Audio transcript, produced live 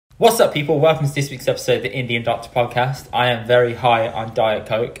What's up, people? Welcome to this week's episode of the Indian Doctor Podcast. I am very high on Diet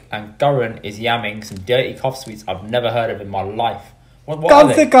Coke, and Gurdwara is yamming some dirty cough sweets I've never heard of in my life. What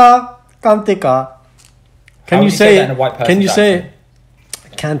are they? Kantika. Can you say that in a white person? Can you say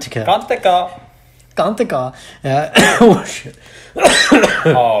Kantika? Kantika. Oh shit.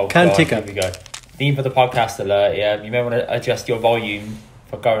 Oh, Kantika. God, here we go. Theme for the podcast alert. Yeah, you may want to adjust your volume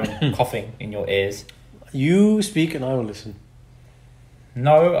for going coughing in your ears. You speak and I will listen.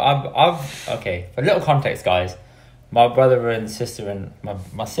 No, I've okay. For little context, guys, my brother and sister and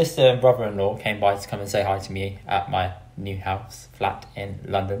my sister and brother-in-law came by to come and say hi to me at my new flat in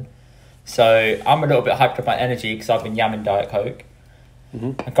London. So I'm a little bit hyped up on energy because I've been yamming Diet Coke.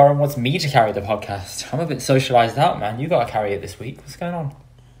 Mm-hmm. And Karan wants me to carry the podcast. I'm a bit socialised out, man. You got to carry it this week. What's going on?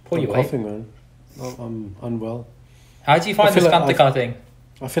 Pull your weight. Coughing, man. I'm unwell. How do you find this Kantika thing?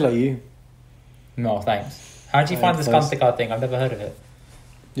 I feel like you. No, thanks. How do you find this Kantika thing? I've never heard of it.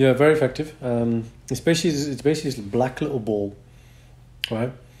 Yeah, very effective. It's basically this black little ball,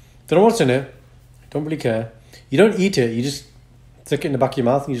 right? Don't know what's in it. Don't really care. You don't eat it. You just stick it in the back of your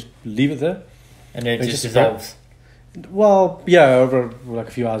mouth and you just leave it there. And it just dissolves. Well, yeah, over like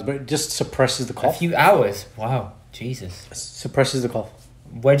a few hours, but it just suppresses the cough. A few hours? Wow, Jesus. Suppresses the cough.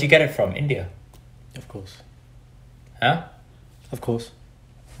 Where'd you get it from? India? Of course. Huh? Of course.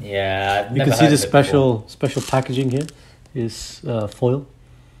 Yeah, I've you never can see heard the of it special packaging here is foil.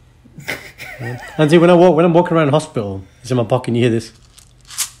 Yeah. And see, when I'm walking around hospital, it's in my pocket and you hear this.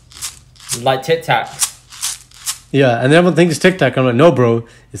 Like Tic Tacs. Yeah, and everyone thinks it's Tic Tac. I'm like, no, bro,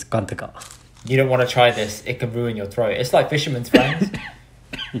 it's Kantika. You don't want to try this. It can ruin your throat. It's like Fisherman's Friends.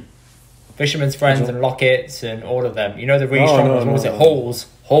 Fisherman's Friends and Lockets and all of them. You know the really strong ones. What was it? Halls.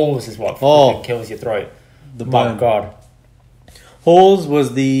 Halls is what kills your throat. My God. Halls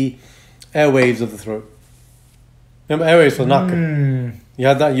was the airwaves of the throat. Remember airwaves for knock? You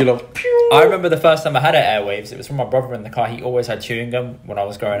had that, you look. I remember the first time I had airwaves. It was from my brother in the car. He always had chewing gum when I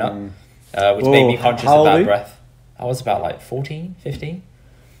was growing up, which made me conscious of bad breath. I was about like 14, 15.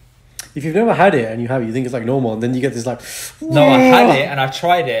 If you've never had it and you have it, you think it's like normal, and then you get this like. No, I had it and I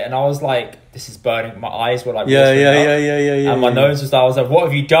tried it and I was like, "This is burning." My eyes were like, yeah, and my nose was. I was like, "What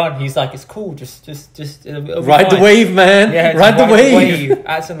have you done?" He's like, "It's cool. Just ride the wave, man. Yeah, ride the wave."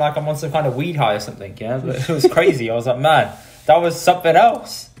 Acting like I'm on some kind of weed high or something. Yeah, but it was crazy. I was like, man, that was something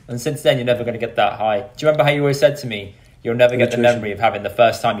else. And since then, you're never going to get that high. Do you remember how you always said to me, "You'll never get the memory of having the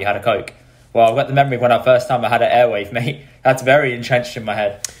first time you had a Coke"? Well, I've got the memory when I first time I had an airwave, mate. That's very entrenched in my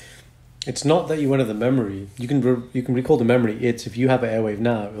head. It's not that you wanted the memory. You can recall the memory. It's if you have an airwave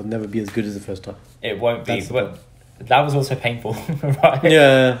now, it'll never be as good as the first time. It won't be. But that was also painful, right?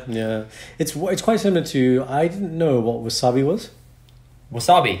 Yeah. It's quite similar to. I didn't know what wasabi was.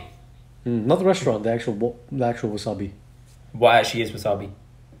 Wasabi. Not the restaurant. The actual wasabi. What actually is wasabi?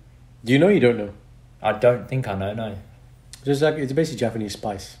 Do you know? You don't know. I don't think I know. No. Just like it's basically Japanese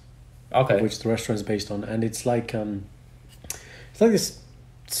spice. Okay. Which the restaurant is based on, and it's like this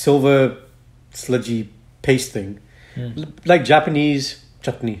silver sludgy paste thing, like Japanese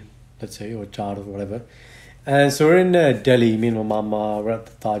chutney, let's say, or chaat or whatever. And so we're in Delhi, me and my mama, we're at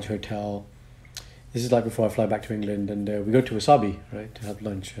the Taj Hotel. This is like before I fly back to England, and we go to Wasabi, right, to have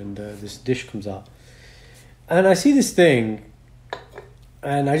lunch, and this dish comes out. And I see this thing,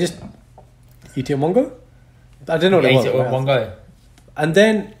 and I just eat it in one go. I don't know what it was. Ate it in one go. And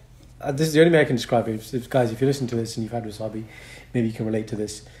then, this is the only way I can describe it. Guys, if you listen to this and you've had wasabi, maybe you can relate to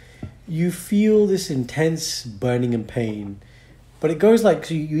this. You feel this intense burning and pain, but it goes like,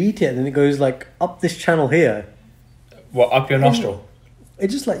 so you eat it and then it goes like up this channel here. What, up your nostril? It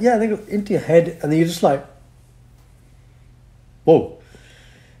just like, yeah, then go into your head and then you're just like, whoa.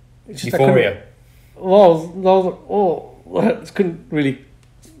 It's just Euphoria. I couldn't really,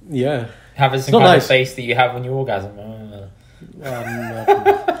 yeah. Having some kind of face that you have when you orgasm. Don't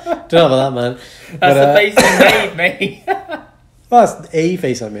know about that, man. That's the face you made, mate. Well, that's a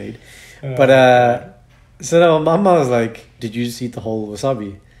face I made. But, so now my mama was like, did you just eat the whole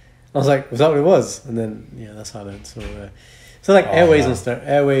wasabi? I was like, was that what it was? And then, yeah, that's how I learned. So like airwaves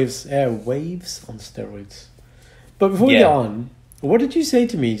on steroids. But before we get on, what did you say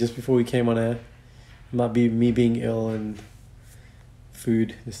to me just before we came on air? Might be me being ill and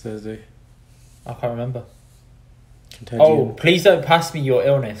food this Thursday. I can't remember. Contagion. Please don't pass me your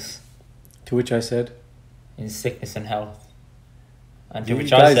illness. To which I said, in sickness and health. And to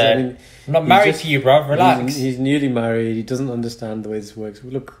which I said, I'm not married to you, bro. Relax. He's newly married. He doesn't understand the way this works.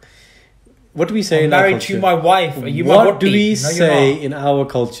 Look, what do we say in our married culture? to my wife. Are you my what do we say in our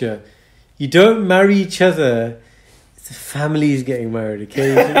culture? You don't marry each other. The families getting married,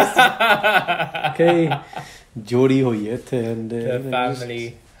 okay? Okay. Jodi hoyi hai and the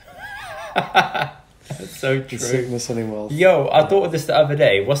family. That's so In true. sickness and in wealth. Yo, I thought of this the other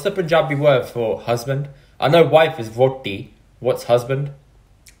day. What's the Punjabi word for husband? I know wife is roti. What's husband?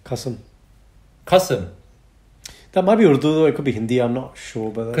 Qasam. Qasam. That might be Urdu though. It could be Hindi. I'm not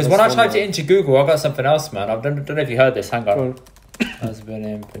sure, but Because when I typed it into Google, I got something else, man. I don't know if you heard this. Hang on. Husband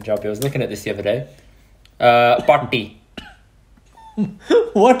in Punjabi. I was looking at this the other day. Patti.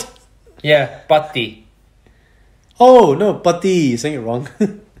 What? Yeah, patti. Oh no, pati. You're saying it wrong.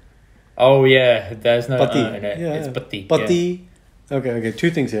 Oh yeah, there's no Patti. in it. Yeah. It's patti. Pati. Yeah. Okay. Two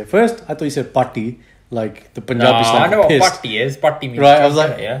things here. First, I thought you said patti, like the No, Punjabi slang I know for what pissed. patti is. Patti means Right, I was drunk,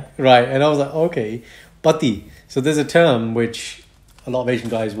 like, innit, yeah. right, and I was like, okay, pati. So there's a term which a lot of Asian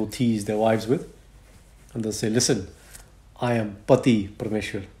guys will tease their wives with, and they'll say, "Listen, I am pati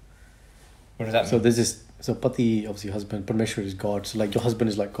Parmeshwar." What does that mean? So there's this. So pati, obviously, husband. Parmeshwar is God. So like your husband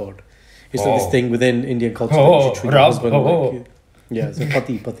is like God. It's like this Oh. thing within Indian culture. Oh, that you should treat your Rab, husband oh. like, yeah. So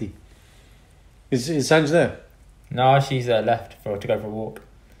pati. Is Sanj there? No, she's left to go for a walk.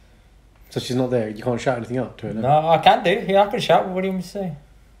 So she's not there. You can't shout anything out to her. No, I can do. Yeah, I can shout. What do you want me to say?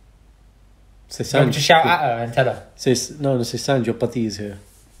 Say You want me Sanj. to shout at her and tell her, Say Say Sanj. Your pati is here.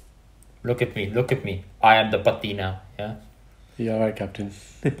 look at me. I am the patti now. Yeah, Yeah, all right, Captain.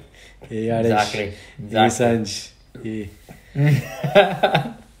 Yeah, exactly. Yeah, Sanj. Yeah.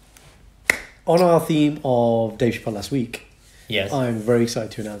 On our theme of Dave Chappelle last week, Yes. I'm very excited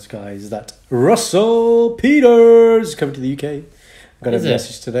to announce, guys, that Russell Peters is coming to the UK. Got a Is it?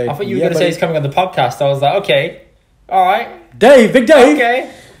 message today. I thought you were going to say he's coming on the podcast. I was like, okay, all right, Dave, Big Dave.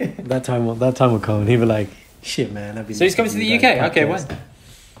 okay. That time will come, and he'll be like, "Shit, man, I've been." So he's coming to the UK. Okay, when?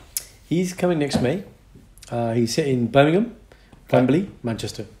 He's coming next May. He's in Birmingham, Wembley,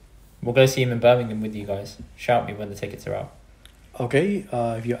 Manchester. We'll go see him in Birmingham with you guys. Shout me when the tickets are out. Okay,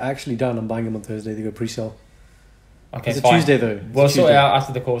 if you're actually down, I'm buying them on Thursday. They go pre-sale. Okay, It's a fine. Tuesday though. We'll sort it out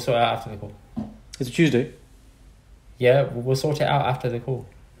after the call. It's a Tuesday. Yeah, we'll sort it out after the call.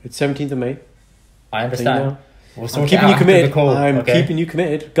 It's 17th of May. I So understand. We'll I'm sort it keeping out you after committed. the call. I'm okay? keeping you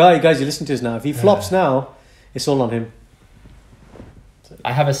committed. Guys, you listen to this now. If he flops now, it's all on him.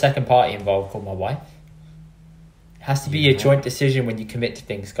 I have a second party involved called my wife. It has to be a joint decision when you commit to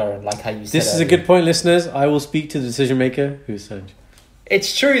things, Karan, like how you said. This is a earlier. good point, listeners. I will speak to the decision maker, who's Sanj.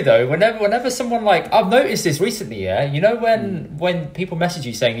 It's true though. Whenever someone like I've noticed this recently, yeah. You know when people message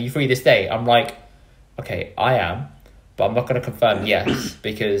you saying, "Are you free this day?" I'm like, okay, I am, but I'm not going to confirm yes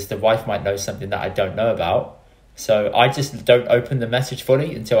because the wife might know something that I don't know about. So I just don't open the message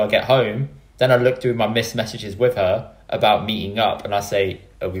fully until I get home. Then I look through my missed messages with her about meeting up, and I say,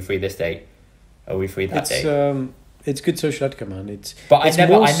 "Are we free this day? Are we free that day?" It's good social etiquette, man. But it's I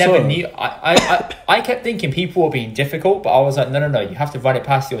more never so- knew. I kept thinking people were being difficult, but I was like, no. You have to run it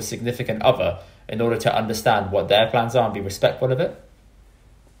past your significant other in order to understand what their plans are and be respectful of it.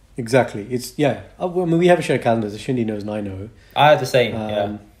 Exactly. It's yeah. I mean, we have a shared calendar. So Shindy knows and I know. I had the same.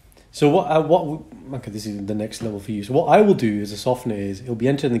 Yeah. So okay, this is the next level for you. So what I will do as a softener is it'll be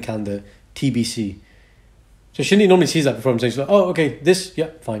entered in the calendar TBC. So Shindy normally sees that before I'm saying, she's like, oh, okay, this, yeah,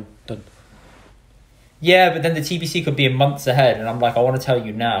 fine, done. Yeah, but then the TBC could be in months ahead, and I'm like, I want to tell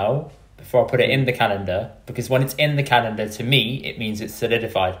you now before I put it in the calendar, because when it's in the calendar, to me, it means it's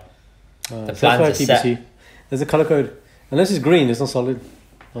solidified. The So plans are that's why set. TBC. There's a color code. Unless it's green, it's not solid.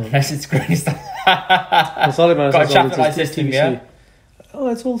 Unless it's green stuff. Not solid, man. It's Got a not solid. traffic light It's system, TBC. yeah? Oh,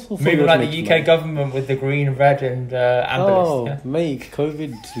 it's all for Moving like the UK government with the green, red, and amber Oh, list. Yeah? mate,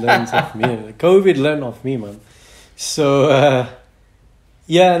 COVID learned off me. COVID learned off me, man. So,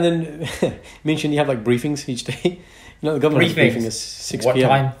 yeah, and then mention you have like briefings each day. You know, the government has a briefing at 6 What p.m.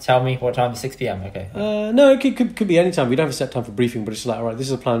 time? Tell me what time. 6 p.m. Okay. No, it could be any time. We don't have a set time for briefing, but it's like, all right, this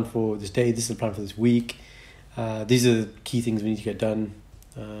is a plan for this day. This is a plan for this week. These are the key things we need to get done.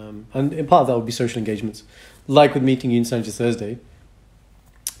 And in part of that would be social engagements, like with meeting you in San Thursday.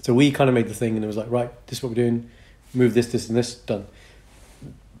 So we kind of made the thing, and it was like, right, this is what we're doing. Move this, and this, done.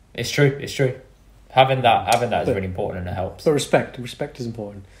 It's true. Having that is really important, and it helps. But respect is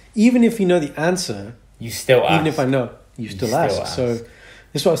important. Even if you know the answer, You still ask. even if I know, you still ask. So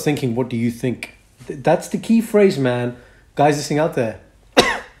this is what I was thinking. What do you think? That's the key phrase, man. Guys listening out there.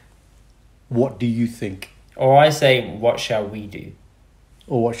 What do you think? Or I say, what shall we do?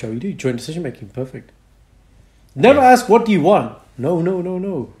 Or what shall we do? Joint decision making. Perfect. Never ask, what do you want? No.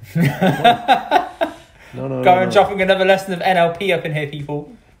 No. Going dropping another lesson of NLP up in here,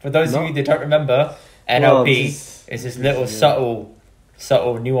 people. For those of you that don't remember, NLP is this little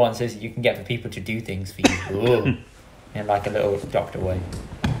subtle nuances that you can get for people to do things for you. Ooh. In like a little doctor way.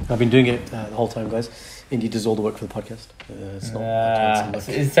 I've been doing it the whole time, guys. Indy does all the work for the podcast. It's not.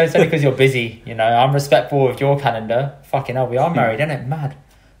 It's only because you're busy. You know, I'm respectful of your calendar. Fucking hell, we are married, isn't it? Mad.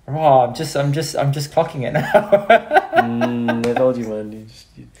 Oh, I'm just clocking it now. I told you, man.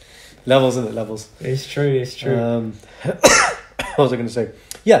 Levels, isn't it? Levels. It's true. What was I going to say?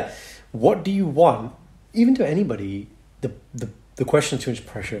 Yeah. What do you want? Even to anybody, the question is too much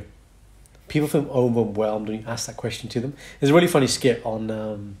pressure. People feel overwhelmed when you ask that question to them. There's a really funny skit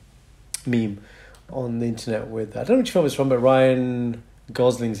on meme on the internet with, I don't know which film it's from, but Ryan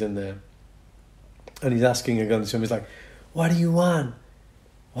Gosling's in there. And he's asking a girl, he's like, what do you want?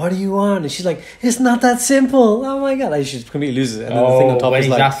 What do you want? And she's like, it's not that simple. Oh my God. Like, she completely loses it. And then the thing on top when is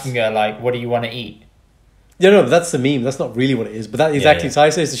he's like, asking her, like, what do you want to eat? Yeah, no, that's the meme. That's not really what it is. But that exactly, so I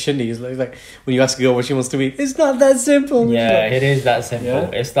say it's to Shindy. It's like when you ask a girl what she wants to eat, it's not that simple. Yeah, it is that simple.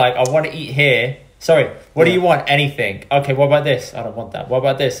 Yeah? It's like, I want to eat here. Sorry, what do you want? Anything. Okay, what about this? I don't want that. What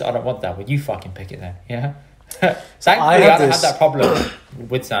about this? I don't want that. Well, you fucking pick it then. Yeah? Thankfully, I don't have that problem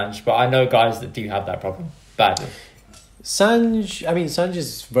with Sanj, but I know guys that do have that problem. Badly. Sanj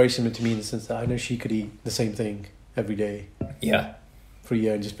is very similar to me in the sense that I know she could eat the same thing every day. Yeah. For a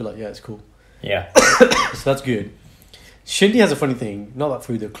year and just be like, yeah, it's cool. Yeah. So that's good. Shindy has a funny thing, not that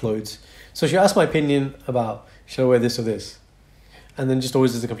food, the clothes. So she asked my opinion about, should I wear this or this? And then just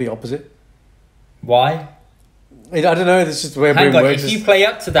always does the complete opposite. Why? I don't know, it's just the way Hang brain on, works. if you play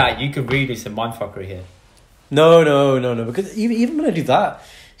up to that, you could really do some mindfuckery here. No. Because even when I do that,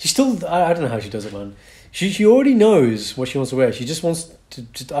 she still, I don't know how she does it, man. She already knows what she wants to wear. She just wants to,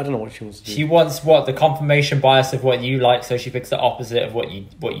 I don't know what she wants to do. She wants what? The confirmation bias of what you like, so she picks the opposite of what you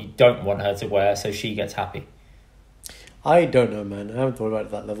don't want her to wear, so she gets happy. I don't know, man. I haven't thought about it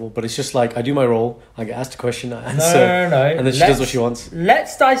at that level, but it's just like I do my role, I get asked a question, I answer, No. and then she does what she wants.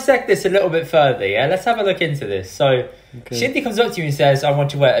 Let's dissect this a little bit further, yeah? Let's have a look into this. So, Shindy comes up to you and says, I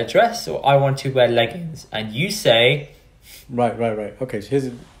want to wear a dress or I want to wear leggings. And you say... Right. Okay,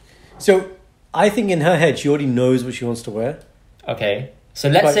 so I think in her head, she already knows what she wants to wear. Okay. So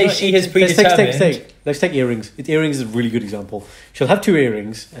let's say she has predetermined... Let's take earrings. Earrings is a really good example. She'll have 2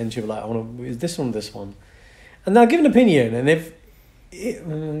 earrings and she'll be like, I want to... Is this one? And they'll give an opinion, and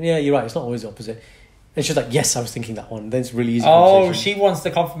yeah, you're right, it's not always the opposite. And she's like, yes, I was thinking that one. Then it's really easy. Oh, she wants the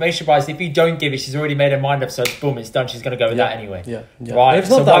confirmation bias. If you don't give it, she's already made her mind up, so it's boom, it's done. She's going to go with that anyway. Yeah. Right,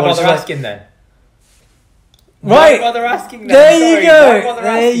 so why bother asking then? Right. Why bother asking then? There you go. Why bother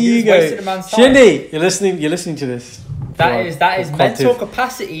asking? You wasted a man's time. Shindy, you're listening to this. That is mental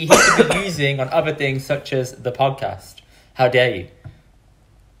capacity he could be using on other things such as the podcast. How dare you?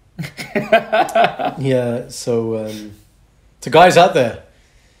 Yeah, so guys out there,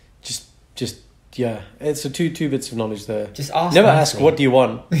 just yeah, it's two bits of knowledge there. Just ask. Never ask what do you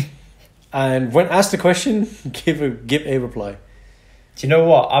want, and when asked the question, give a reply. Do you know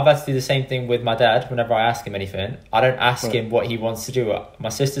what? I've had to do the same thing with my dad. Whenever I ask him anything, I don't ask him what he wants to do. My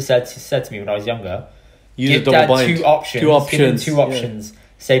sister said to me when I was younger, give Dad 2 options. Give him 2 options. Yeah.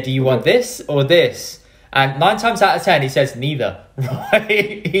 Say, do you want this or this? And 9 times out of 10, he says neither.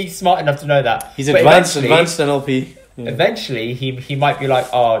 Right? He's smart enough to know that. He's advanced NLP. Yeah. Eventually, he might be like,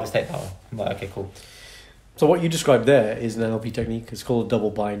 oh, I'll just take that one. I'm like, okay, cool. So what you described there is an NLP technique. It's called a double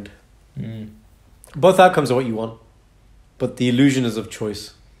bind. Both outcomes are what you want, but the illusion is of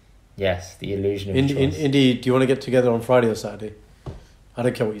choice. Yes, the illusion of choice. Indy, do you want to get together on Friday or Saturday? I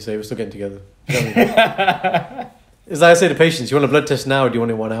don't care what you say. We're still getting together. You know what I mean? It's like I say to patients, you want a blood test now or do you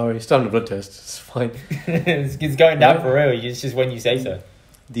want it in 1 hour? You're still having a blood test. It's fine. It's going down for real. It's just when you say so.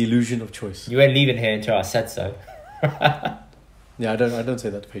 The illusion of choice. You ain't leaving here until I said so. Yeah, I don't say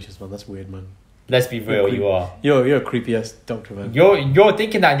that to patients, man. That's weird, man. Let's be real, you are. You're a creepy ass doctor, man. You're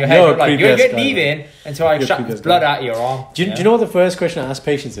thinking that in your head. You're like, you're leaving until I shut this blood out of your arm. Do you know what the first question I ask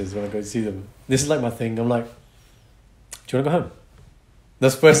patients is when I go to see them? This is like my thing. I'm like, do you want to go home?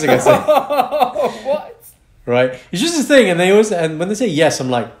 That's the first thing I say. What? Right? It's just this thing, and when they say yes, I'm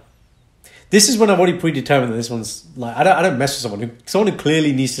like, this is when I've already predetermined that this one's like, I don't mess with someone who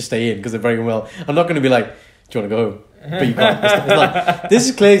clearly needs to stay in because they're very unwell. I'm not going to be like, do you want to go home? But you can't. It's like, this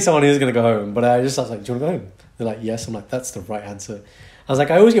is clearly someone who's going to go home. But I was like, do you want to go home? They're like, yes. I'm like, that's the right answer. I was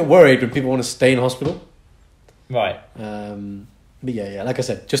like, I always get worried when people want to stay in hospital. Right. But yeah, like I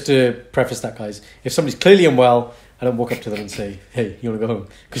said, just to preface that, guys, if somebody's clearly unwell, I don't walk up to them and say, hey, you want to go home?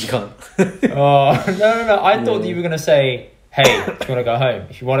 Because you can't. Oh, no. I thought that you were going to say, hey, do you want to go home?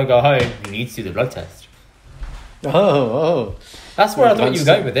 If you want to go home, you need to do the blood test. Oh. That's where I thought you were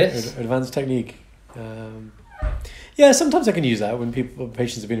going with this. Advanced technique. Yeah, sometimes I can use that when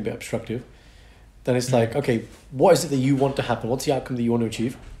patients have been a bit obstructive. Then it's like, okay, what is it that you want to happen? What's the outcome that you want to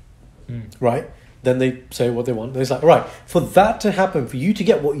achieve? Right? Then they say what they want. Then it's like, all right, for that to happen, for you to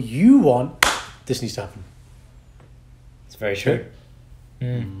get what you want, this needs to happen. It's very true.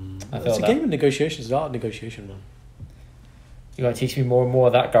 It's a game of negotiation. It's art negotiation, man. You gotta teach me more and more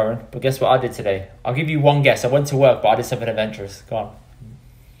of that, Garen. But guess what I did today? I'll give you one guess. I went to work, but I did something adventurous. Go on.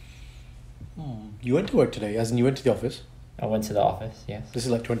 You went to work today, as in you went to the office. I went to the office, yes. This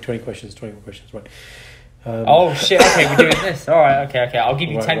is like 20 questions, 21 questions, right? Oh, shit. Okay, we're doing this. All right, okay. I'll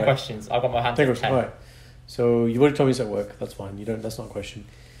give you 10 questions. I've got my hand 10 on 10. All right. So you've already told me it's at work. That's fine. You don't. That's not a question.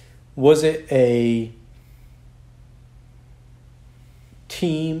 Was it a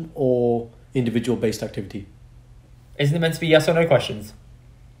team or individual-based activity? Isn't it meant to be yes or no questions?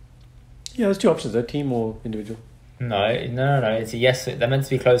 Yeah, there's two options there, team or individual. No. It's a yes. They're meant to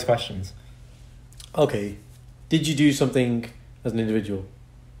be closed questions. Okay. Did you do something as an individual?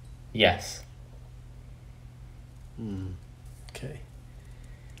 Yes. Okay.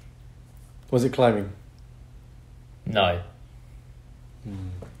 Was it climbing? No.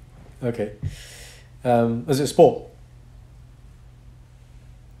 Okay. Was it a sport?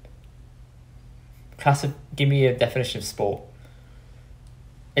 Give me a definition of sport.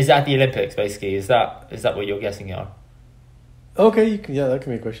 Is that the Olympics, basically? Is that what you're guessing it on? Okay, that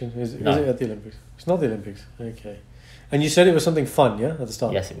can be a question. Is it at the Olympics? It's not the Olympics. Okay. And you said it was something fun, yeah, at the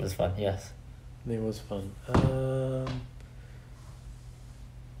start? Yes, it was fun, yes. It was fun.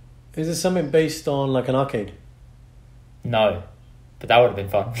 Is it something based on like an arcade? No, but that would have been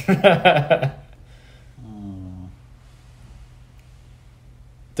fun.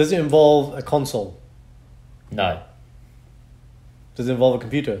 Does it involve a console? No. Does it involve a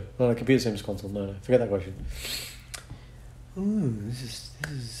computer? No, a computer same as console. No, forget that question. Ooh, this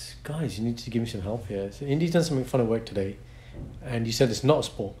is guys, you need to give me some help here. So Indy's done something fun at work today, and you said it's not a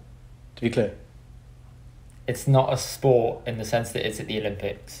sport. To be clear, it's not a sport in the sense that it's at the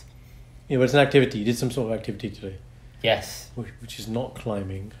Olympics. Yeah, but it's an activity. You did some sort of activity today. Yes. Which is not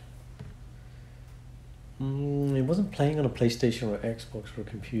climbing. It wasn't playing on a PlayStation or Xbox or a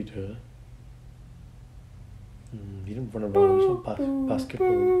computer. You didn't run around. It's not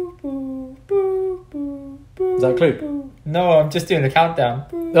basketball. Is that a clue? No, I'm just doing a countdown.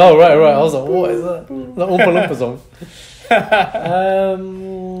 Oh, right. I was like, what is that? The Oompa Loompa song.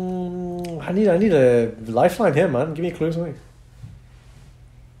 I need a lifeline here, man. Give me a clue or something.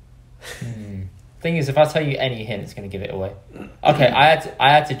 Thing is, if I tell you any hint, it's going to give it away. Okay, I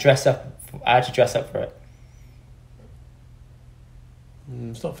had to dress up. I had to dress up for it.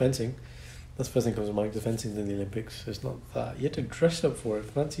 It's not fencing. That's the first thing that comes to mind. The fencing's in the Olympics. It's not that. You had to dress up for it.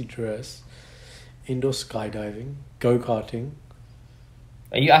 Fancy dress. Indoor skydiving. Go-karting.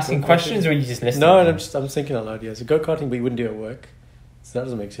 Are you asking questions or are you just listening? No, I'm thinking out loud. Yeah, so go-karting, but you wouldn't do it at work. So that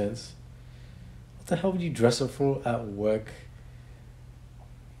doesn't make sense. What the hell would you dress up for at work?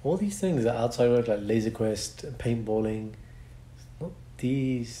 All these things are outside work, like laser quest, paintballing. Not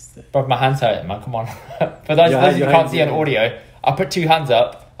these. Bro, my hands hurt, man. Come on. For those of you who can't see on audio, I put two hands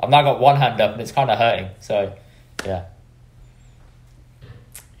up. I've now got one hand up and it's kind of hurting. So, yeah.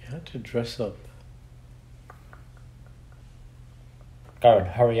 You had to dress up. Go on,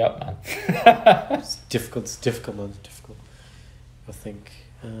 hurry up, man. It's difficult, man. It's difficult. I think.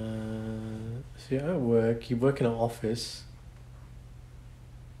 So you're at work, you work in an office.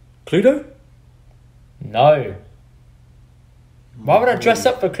 Cluedo? No. Why would I dress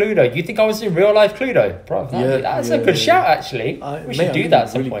up for Cluedo? You think I was in real life Cluedo? Bro, that's a good shout, actually. We should do that at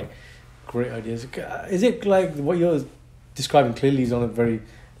some point. Great ideas. Is it like what you're describing clearly is on a very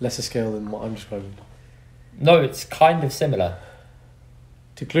lesser scale than what I'm describing? No, it's kind of similar.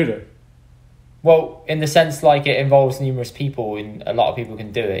 To Cluedo? Well, in the sense like it involves numerous people and a lot of people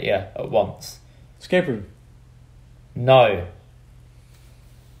can do it, yeah, at once. Escape room? No.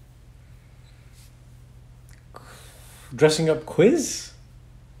 Dressing up quiz?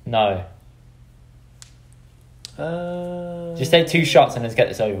 No. Just take two shots and let's get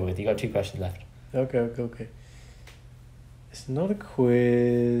this over with. You got 2 questions left. Okay. It's not a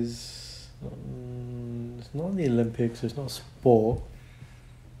quiz. It's not the Olympics. It's not a sport.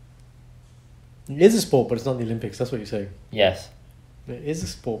 It is a sport, but it's not the Olympics. That's what you're saying. Yes. It is a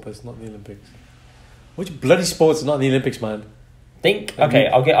sport, but it's not the Olympics. Which bloody sports are not in the Olympics, man? Think. Okay,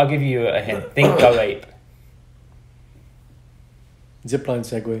 I'll give you a hint. Think Go Ape. Zipline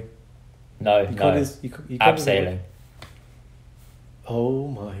Segway. No. Abseiling. Oh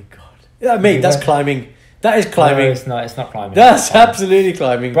my god. Yeah, mate, that's climbing. That is climbing. No, it's not climbing. That's absolutely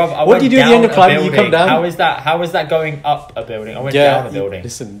climbing. Bro, what do you do at the end of climbing? You come down? How is that going up a building? I went down a building.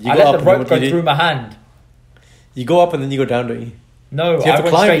 Listen, I let the rope go through my hand. You go up and then you go down, don't you? No, so you have to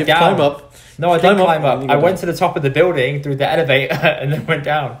climb. You have to climb up. No, I didn't climb up. I went to the top of the building through the elevator and then went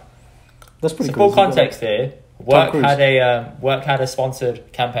down. That's pretty cool. Full context here. Work had a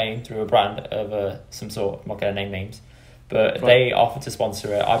sponsored campaign through a brand of some sort. I'm not going to name names, but they offered to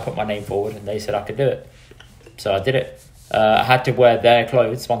sponsor it. I put my name forward, and they said I could do it, so I did it. I had to wear their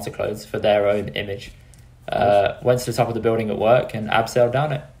clothes, sponsor clothes, for their own image. Went to the top of the building at work and abseiled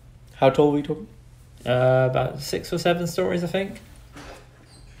down it. How tall were you talking? About 6 or 7 stories, I think.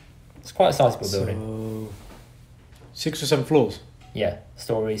 It's quite a sizable building. 6 or 7 floors. Yeah,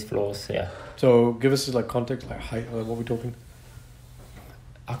 stories, floors, yeah. So give us like context, like height, what we're talking.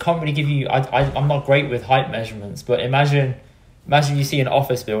 I can't really give you. I'm not great with height measurements, but imagine you see an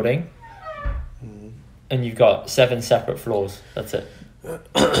office building, and you've got 7 separate floors. That's it. So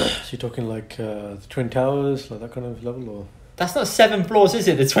you're talking like the Twin Towers, like that kind of level, or? That's not 7 floors, is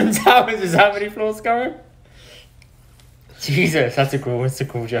it? The Twin Towers is how many floors going? Jesus, that's a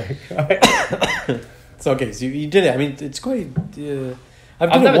cool joke. So okay, so you did it. I mean, it's quite.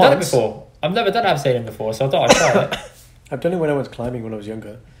 I've never done it before. I've never done abseiling before, so I thought I'd try it. I've done it when I was climbing when I was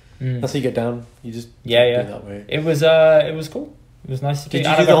younger. That's how you get down. You just do that way. It was cool. It was nice to do. Did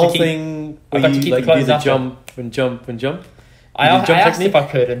you do the whole thing where you like do the jump and jump and jump? I asked if I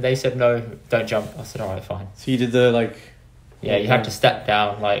could, and they said no, don't jump. I said alright, fine. So you did the like. Yeah, you had to step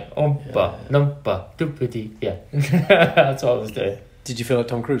down like numpa, dupity. Yeah, that's what I was doing. Did you feel like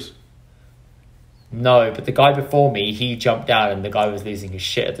Tom Cruise? No, but the guy before me, he jumped down, and the guy was losing his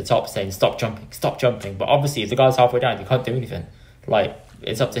shit at the top, saying stop jumping. But obviously, if the guy's halfway down, you can't do anything. Like,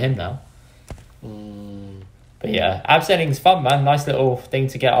 it's up to him now. But yeah, abseiling's fun, man. Nice little thing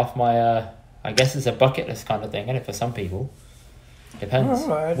to get off my. I guess it's a bucket list kind of thing, isn't it? For some people, depends.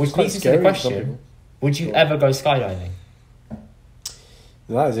 Which leads to the question: would you ever go skydiving?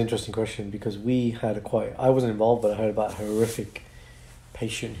 That is an interesting question because I wasn't involved, but I heard about a horrific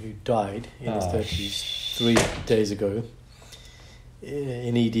patient who died in his 30s 3 days ago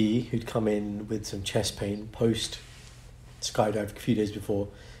in ED, who'd come in with some chest pain post skydive a few days before,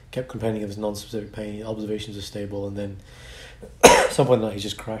 kept complaining of his non-specific pain, observations were stable, and then at some point in the night he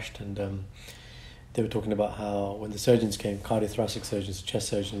just crashed. And they were talking about how when the surgeons came, cardiothoracic surgeons, chest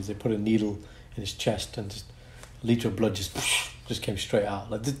surgeons, they put a needle in his chest and just a litre of blood just came straight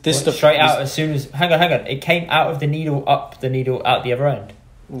out. Like this stuff straight out as soon as hang on. It came out of the needle, up the needle, out the other end.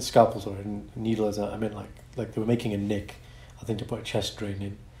 And the scalpel, sorry, needle as I meant like they were making a nick, I think, to put a chest drain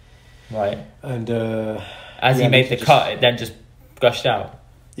in. Right. And as he made the cut, it then just gushed out.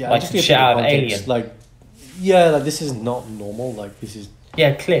 Yeah, like some shit out of Alien. Like this is not normal. Like this is.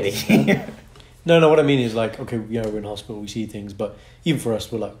 Yeah, clearly. No. What I mean is like, okay, yeah, we're in hospital, we see things, but even for us,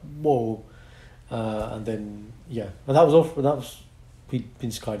 we're like, whoa. And then and that was awful. That was we'd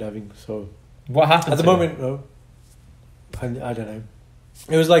been skydiving. So what happened at the moment? No, I don't know.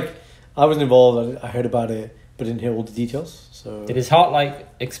 It was like I wasn't involved. I heard about it, but didn't hear all the details. So did his heart like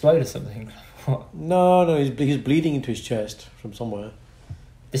explode or something? No, he's bleeding into his chest from somewhere.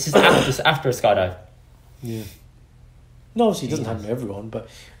 This is after a skydive. Yeah. No, obviously it doesn't happen to everyone, but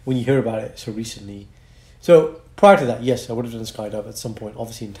when you hear about it so recently. So prior to that, yes, I would have done a skydive at some point,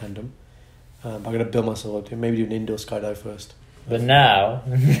 obviously in tandem. I'm going to build myself up to maybe do an indoor skydive first. But now...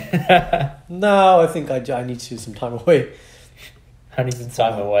 No, I think I need to do some time away. I need some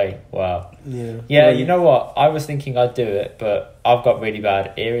time away. Wow. Yeah. Yeah, you know what? I was thinking I'd do it, but I've got really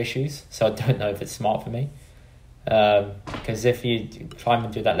bad ear issues, so I don't know if it's smart for me. Because if you climb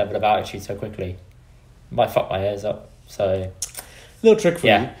and do that level of altitude so quickly, it might fuck my ears up. So... Little trick for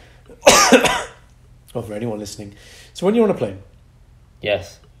you. Or for anyone listening. So when you're on a plane...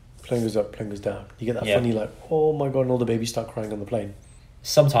 Yes. Plane goes up, plane goes down. You get that funny like, oh my god, and all the babies start crying on the plane.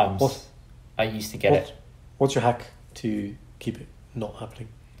 Sometimes I used to get it. What's your hack to keep it not happening?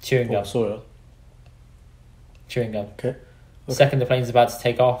 Chewing gum. Soil. Chewing gum. Okay. Second the plane's about to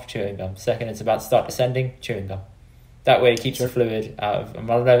take off, chewing gum. Second it's about to start descending, chewing gum. That way it keeps the fluid out of...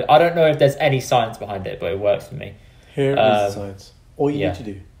 I don't know if there's any science behind it, but it works for me. Here is the science. All you need to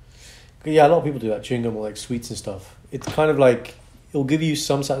do. Yeah, a lot of people do that, chewing gum or like sweets and stuff. It's kind of like... It'll give you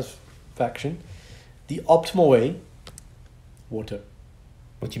some satisfaction. The optimal way, water.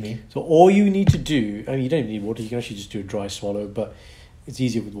 What do you mean? So all you need to do, I mean, you don't need water, you can actually just do a dry swallow, but it's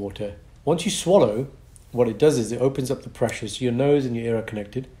easier with water. Once you swallow, what it does is it opens up the pressure, so your nose and your ear are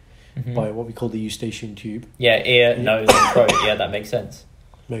connected by what we call the eustachian tube. Yeah, ear, nose and throat, yeah, that makes sense.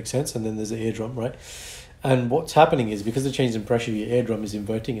 Makes sense, and then there's the eardrum, right? And what's happening is, because the change in pressure, your eardrum is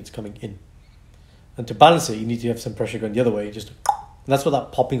inverting, it's coming in. And to balance it, you need to have some pressure going the other way, and that's what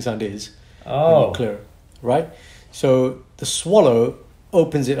that popping sound is. When you clear it, right? So the swallow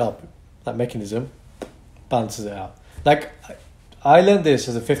opens it up, that mechanism, balances it out. Like, I learned this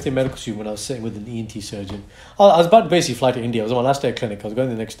as a 5th year medical student when I was sitting with an ENT surgeon. I was about to basically fly to India. I was on my last day of clinic. I was going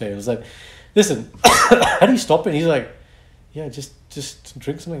the next day. I was like, listen, how do you stop it? And he's like, yeah, just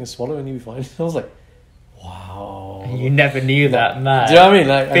drink something and swallow and you'll be fine. I was like, wow. You never knew that, man. Do you know what I mean?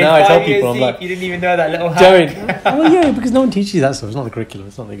 Like, and now I tell people, I'm like, you didn't even know that little hack. do you know what I mean? Well, yeah, because no one teaches you that stuff. It's not the curriculum.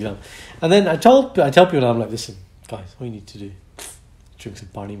 It's not the exam. And then I tell people, now, I'm like, listen, guys, all you need to do, drink some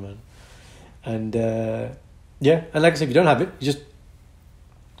pani, man. And yeah, and like I said, if you don't have it, you just,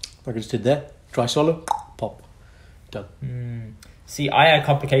 like I just did there, dry swallow, pop, done. See, I had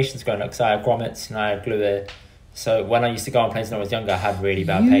complications growing up because I had grommets and I had glue ear. So when I used to go on planes when I was younger, I had really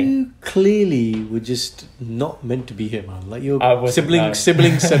bad pain. You clearly were just not meant to be here, man. Like your siblings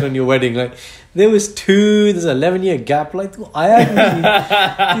said on your wedding, like there's 'an 11-year gap. Like I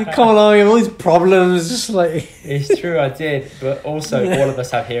had, you come along, you have all these problems, just like. It's true, I did, but also all of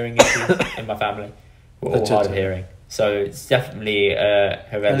us have hearing issues in my family. We're all hard of hearing, so it's definitely a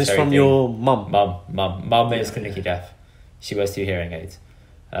hereditary. And it's from thing. your mum. Mum is clinically deaf. She wears 2 hearing aids.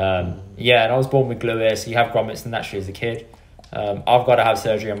 Yeah, and I was born with glue ear, so you have grommets naturally as a kid. I've got to have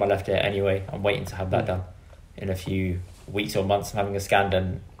surgery on my left ear anyway. I'm waiting to have that done in a few weeks or months. I'm having a scan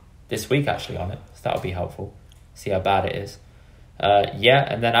done this week actually on it, so that'll be helpful. See how bad it is. Yeah,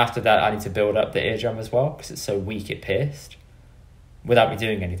 and then after that I need to build up the eardrum as well because it's so weak it pierced without me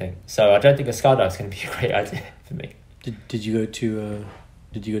doing anything. So I don't think a skydive is going to be a great idea for me. Did you go to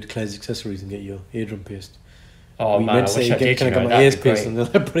Claire's Accessories and get your eardrum pierced? Oh man, I wish I did. Can I get my ears pierced and then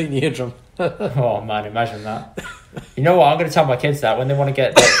I put it in your eardrum? Oh man, imagine that. You know what? I'm going to tell my kids that when they want to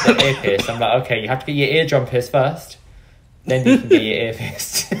get the ear pierced, I'm like, okay, you have to get your eardrum pierced first, then you can get your ear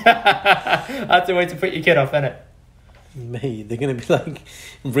pierced. That's the way to put your kid off, isn't it? Mate, they're going to be like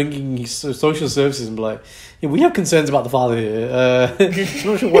bringing social services and be like, yeah, we have concerns about the father here.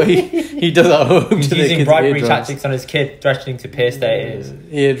 I'm not sure what he does at home. He's using bribery tactics on his kid, threatening to pierce their ears.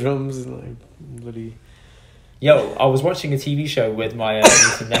 Eardrums, like bloody. Yo, I was watching a TV show with my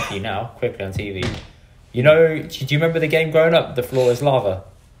niece and nephew now, quickly on TV. You know, do you remember the game growing up, The Floor is Lava?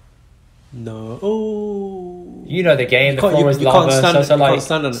 No. Oh. You know the game, The Floor is Lava.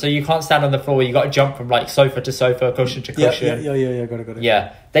 So you can't stand on the floor, you got to jump from like sofa to sofa, cushion to cushion. Yeah, got it.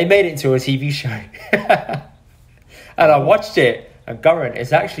 Yeah, they made it into a TV show. And I watched it, and Gurdwara,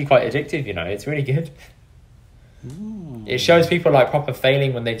 it's actually quite addictive, you know, it's really good. It shows people like proper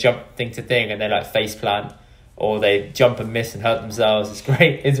failing when they jump thing to thing and they like face plant. Or they jump and miss and hurt themselves. It's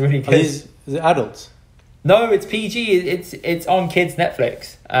great. It's really good. Is it adults? No, it's PG. It's on kids'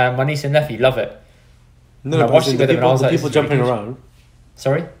 Netflix. My niece and nephew love it. No, I watched it with them and I was like, people jumping around.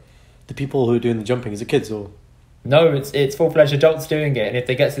 Sorry? The people who are doing the jumping, is it kids or? No, it's full-fledged adults doing it. And if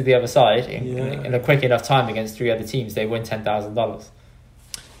they get to the other side in a quick enough time against 3 other teams, they win $10,000.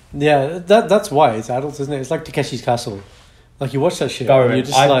 Yeah, that's why it's adults, isn't it? It's like Takeshi's Castle. Like you watch that shit, and you're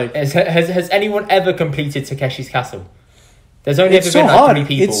just like... Has anyone ever completed Takeshi's Castle? There's only ever so been like 3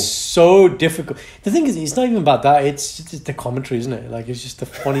 people. It's so difficult. The thing is, it's not even about that. It's just the commentary, isn't it? Like it's just the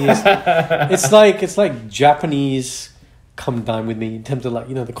funniest. it's like Japanese Come Dine With Me in terms of like,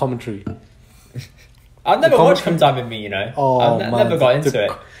 you know, the commentary. I've never watched Come Dine With Me, you know. Oh, I've never got into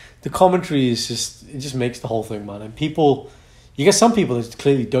it. The commentary is just makes the whole thing, man. And people, you get some people that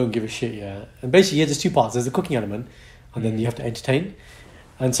clearly don't give a shit, yeah. And basically, yeah, there's 2 parts. There's the cooking element. And then you have to entertain,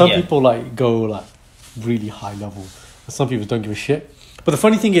 and some people like go like really high level, and some people don't give a shit. But the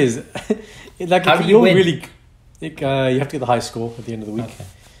funny thing is, like how do you win? Really, you have to get the high score at the end of the week. Okay,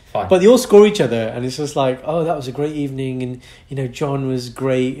 fine. But they all score each other, and it's just like, oh, that was a great evening, and you know John was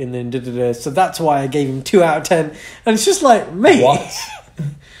great, and then da. So that's why I gave him 2 out of 10, and it's just like, mate, what?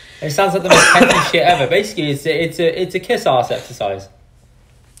 It sounds like the most petty shit ever. Basically, it's a kiss ass exercise.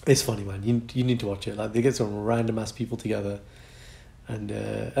 It's funny, man. You need to watch it. Like they get some random ass people together, and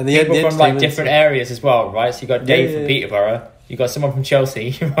the people from like different areas as well, right? So you got Dave from Peterborough, you got someone from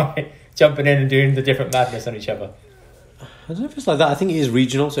Chelsea, right? Jumping in and doing the different madness on each other. I don't know if it's like that. I think it is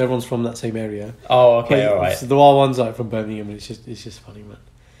regional, so everyone's from that same area. Oh, okay, all right. So there are ones like from Birmingham, and it's just funny, man.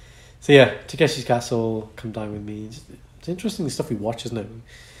 So yeah, Takeshi's Castle, Come Dine With Me. It's interesting the stuff we watch, isn't it?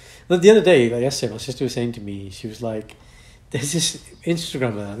 Like the other day, like yesterday, my sister was saying to me, she was like, there's this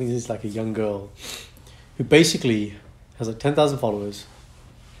Instagrammer, I think it's like a young girl, who basically has like 10,000 followers,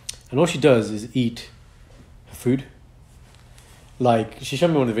 and all she does is eat her food. Like, she showed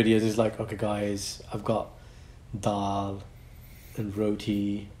me one of the videos, it's like, okay guys, I've got dal and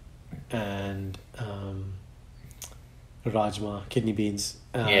roti and rajma, kidney beans.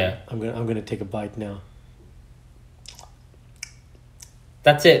 I'm gonna take a bite now.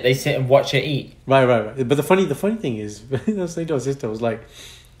 That's it. They sit and watch her eat. Right. But the funny thing is, I was saying to my sister, I was like,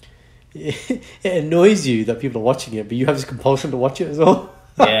 it annoys you that people are watching it, but you have this compulsion to watch it as well.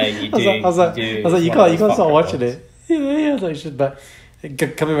 Yeah, you do. I was like, you can't start watching it. Yeah. Like, but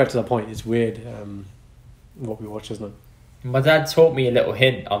coming back to that point, it's weird what we watch, isn't it? My dad taught me a little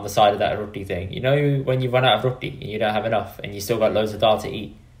hint on the side of that roti thing. You know when you run out of roti and you don't have enough and you still got loads of dal to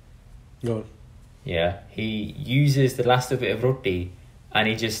eat? Go on. Yeah. He uses the last of it of roti and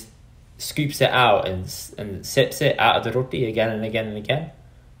he just scoops it out and sips it out of the roti again and again and again.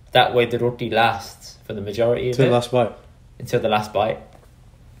 That way the roti lasts for the majority of Till it. the last bite. Until the last bite.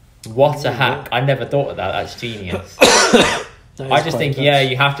 What a hack. I never thought of that. That's genius. I just think,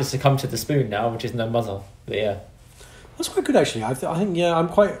 you have to succumb to the spoon now, which is no muzzle. But yeah. That's quite good actually. I think I'm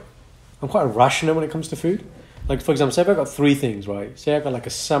quite rational when it comes to food. Like for example, say if I got 3 things, right? Say I got like a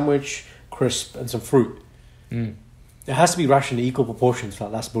sandwich, crisp, and some fruit. It has to be rationed in equal proportions for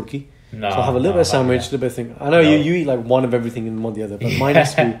that last burki. No, so I'll have a little bit of sandwich, a little bit of thing. I know you eat like one of everything and one of the other, but mine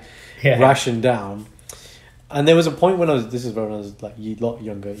has to be rationed down. And there was a point when I was like a lot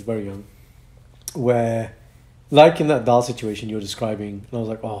younger, very young, where like in that dal situation you were describing, and I was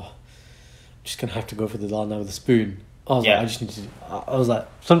like, oh, I'm just gonna have to go for the dal now with a spoon. I was like, I just need to. I was like,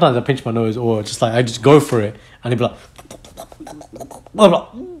 sometimes I pinch my nose, or just like I just go for it, and it'd be like,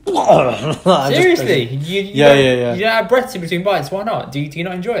 seriously, you don't have breaths in between bites. Why not? Do you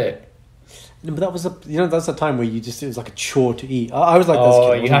not enjoy it? No, but that was that's the time where it was like a chore to eat. I was like that as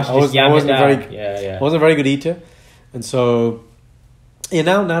a kid. You have to just yam it down. I wasn't a very good eater, and so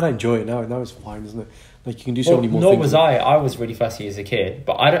now I enjoy it. Now it's fine, isn't it? Like you can do so many more things. Nor was I. I was really fussy as a kid,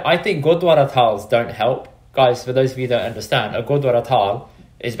 but I think Gurdwara thals don't help. Guys, for those of you that don't understand, a Gurdwara thal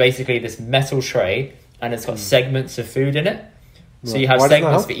is basically this metal tray and it's got segments of food in it. So you have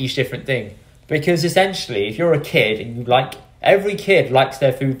segments for each different thing. Because essentially, if you're a kid and every kid likes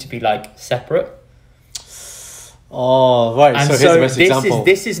their food to be like separate. Oh, right. And so here's the best example.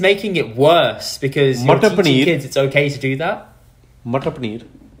 This is making it worse because you're teaching kids it's okay to do that. Matar paneer.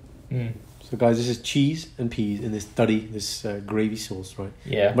 So guys, this is cheese and peas in this this gravy sauce, right?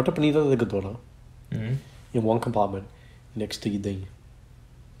 Yeah. Matar paneer is the Gurdwara. In one compartment next to your dahi,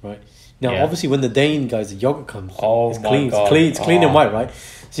 right? Now, obviously, when the dahi, guys, the yogurt comes, it's clean. God. It's clean and white, right?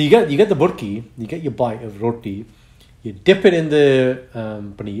 So you get the burki, you get your bite of roti, you dip it in the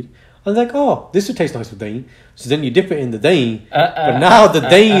paneer, and like, oh, this would taste nice with dahi. So then you dip it in the dahi, but now the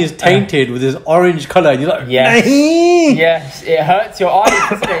dahi is tainted with this orange color, and you're like, dahi! Yes, it hurts your eyes,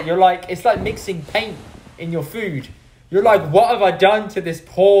 doesn't it? You're like, it's like mixing paint in your food. You're like, what have I done to this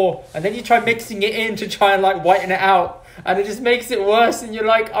pour? And then you try mixing it in to try and like whiten it out. And it just makes it worse. And you're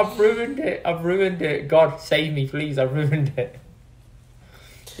like, I've ruined it. God, save me, please. I've ruined it.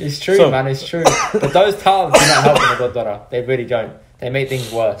 It's true, man. It's true. But those thals do not help in the Gurdwara. They really don't. They make things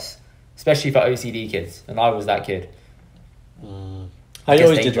worse. Especially for OCD kids. And I was that kid. I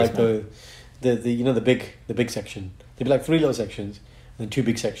always did like the big section. There'd be like 3 little sections. And 2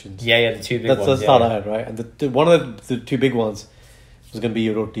 big sections. Yeah, the 2 big ones. That's how I had, right? And one of the 2 big ones was going to be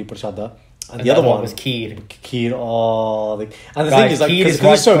roti prasada. And the other one was kheer. Kheer, and the thing is, like, because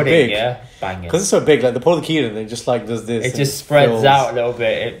it's so big, because it's so big, like, they pour the kheer and it just, like, does this. It just spreads out a little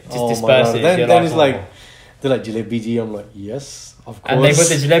bit. It just disperses. Then it's like, they're like, jalebi ji. I'm like, yes, of course. And they put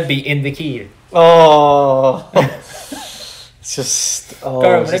the jalebi in the kheer. Oh. It's just,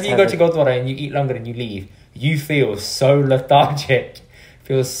 Gaurav, whenever you go to Gurdwara and you eat longer and you leave, you feel so lethargic.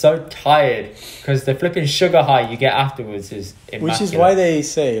 Feel so tired. Because the flipping sugar high you get afterwards is immaculate. Which is why they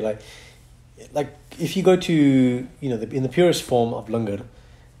say, like if you go to, in the purest form of langar,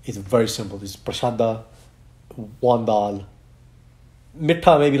 it's very simple. It's prasada, one dal,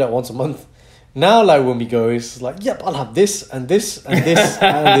 mittha maybe like once a month. Now, like when we go, it's like, yep, I'll have this and this and this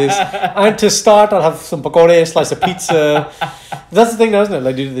and this. And to start, I'll have some pakode, slice of pizza. That's the thing now, isn't it?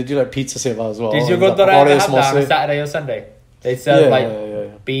 Like, they do like pizza seva as well. Did you go to have that on a Saturday or Sunday? They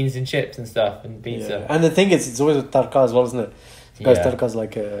serve beans and chips and stuff and pizza. Yeah. And the thing is, it's always a tarka as well, isn't it? Because tarka is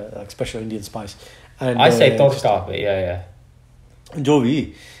like a special Indian spice. And I say torka, but yeah.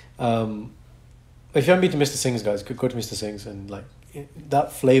 Jovi, if you haven't been to Mr. Singh's, guys, go to Mr. Singh's and like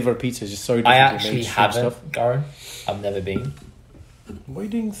that flavor of pizza is just so different. I actually haven't, Karan. I've never been. What are you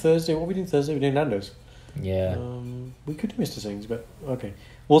doing Thursday? We're doing Nando's. Yeah. We could do Mr. Singh's, but okay.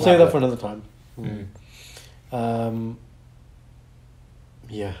 We'll save that for another time.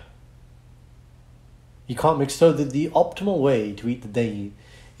 Yeah. You can't mix. So the optimal way to eat the dahi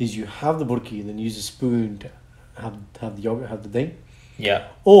is you have the burki and then use a spoon to have the yogurt, have the dahi. Yeah.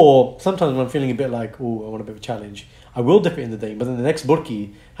 Or sometimes when I'm feeling a bit like, I want a bit of a challenge, I will dip it in the dahi, but then the next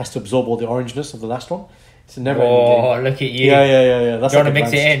burki has to absorb all the orangeness of the last one. It's a never ending game. Oh, look at you. Yeah. That's you want to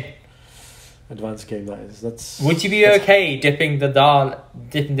mix it in? Advanced game, that is. That's. Would you be okay dipping the dahi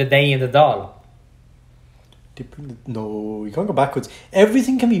in the dal? No, you can't go backwards.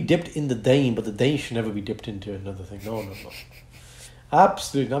 Everything can be dipped in the dahi, but the dahi should never be dipped into another thing. No.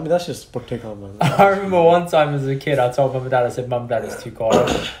 Absolutely. I mean, that's just potato, man. I remember one time as a kid, I told mum and dad, I said, "Mum, dad, it's too cold,"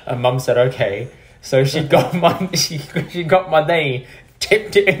 and mum said, "Okay." So she got my name,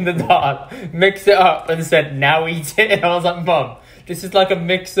 tipped it in the dark, mixed it up, and said, "Now eat it." And I was like, "Mum, this is like a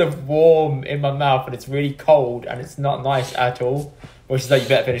mix of warm in my mouth, and it's really cold, and it's not nice at all." Well, she's like, "You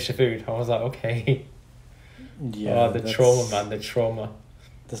better finish the food." I was like, "Okay." Yeah. Oh, the trauma, man, the trauma.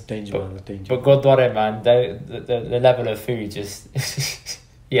 That's danger, man. That's danger. But Gurdwara, man, the level of food just...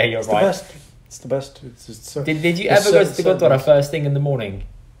 yeah, you're right. It's the best. It's just so, Did you ever go to the Gurdwara first thing in the morning?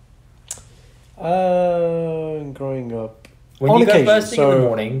 Growing up. When you go first thing in the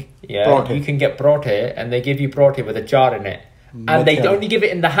morning, you can get brote, and they give you brote with a jar in it. And they only give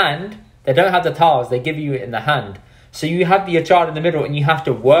it in the hand. They don't have the towels, they give you it in the hand. So you have the jar in the middle and you have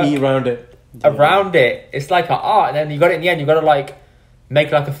to work... Eat around it. Around it. It's like an art. And then you got it in the end, you got to like... make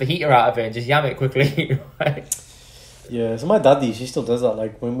like a fajita out of it and just yam it quickly. Right? Yeah, so my daddy, she still does that.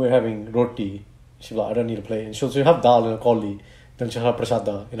 Like when we're having roti, she'll be like, "I don't need a plate," and she'll have dal in a colli, then she'll have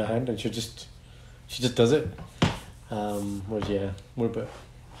prasada in her hand, and she just does it. Whereas we're a bit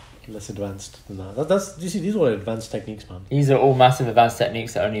less advanced than that. That's you see, these are all advanced techniques, man. These are all massive advanced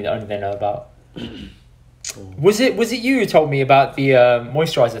techniques that only they know about. Was it you who told me about the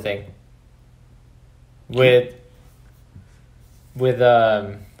moisturizer thing? With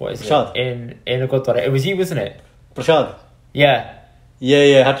what is Prashad. it in a Gurdwara? It was you, wasn't it? Prashad. Yeah.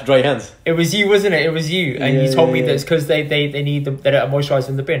 Had to dry your hands. It was you, wasn't it? It was you, and you told me that it's because they need they don't have moisturizer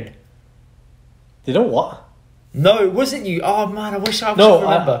in the bin. They don't what? No, it wasn't you. Oh man, I wish I could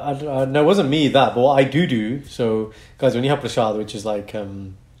remember. No, it wasn't me that. But what I do. So guys, when you have prashad, which is like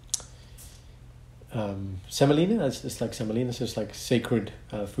semolina, it's like semolina, so it's like sacred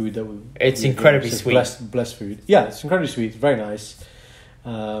food that we. It's incredibly sweet. Blessed food. Yeah, it's incredibly sweet. It's very nice.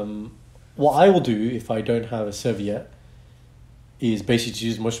 What I will do if I don't have a serviette is basically to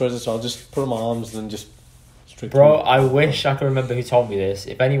use moisturizer. So I'll just put on my arms and then just straight. Bro, I wish I could remember who told me this.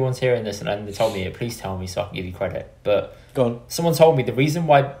 If anyone's hearing this and they told me it, please tell me so I can give you credit. But go on. Someone told me the reason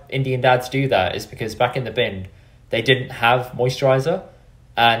why Indian dads do that is because back in the bin they didn't have moisturizer.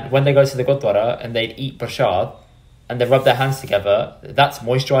 And when they go to the Gurdwara and they'd eat prashad and they rub their hands together, that's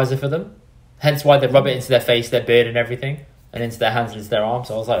moisturizer for them. Hence why they rub it into their face, their beard and everything, and into their hands and into their arms.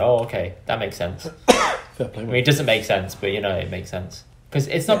 So I was like, oh, okay, that makes sense. Fair play, I mean, it doesn't make sense, but it makes sense. Because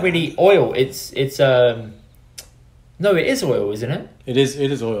it's not really oil, it's no, it is oil, isn't it? It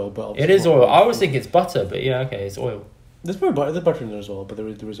is oil, but... It is oil. I always think it's butter, but it's oil. There's butter in there as well, but there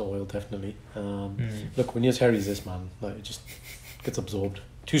is oil, definitely. Look, when you're as hairy as this, man, like, it just... gets absorbed.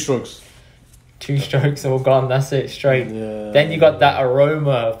 2 strokes. 2 strokes, all gone. That's it, straight. Yeah. Then you got that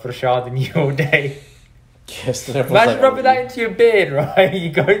aroma of prashad in you all day. Yes. Imagine rubbing that into your beard, right?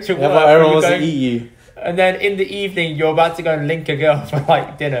 You go to work. Everyone wants to eat you. And then in the evening, you're about to go and link a girl for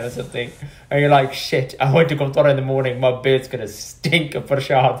like dinner or something, and you're like, "Shit! I went to Gurdwara in the morning. My beard's gonna stink of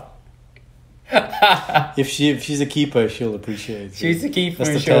prashad." If she's a keeper, she'll appreciate it. She's a keeper,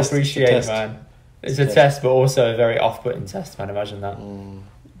 and she'll appreciate, man. It's a test, but also a very off-putting test, man. Imagine that.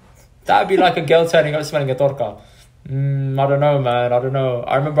 That would be like a girl turning up smelling a torka. I don't know, man. I don't know.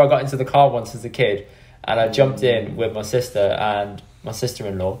 I remember I got into the car once as a kid, and I jumped in with my sister and my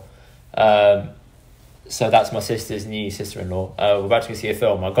sister-in-law. So that's my sister's new sister-in-law. We're about to go see a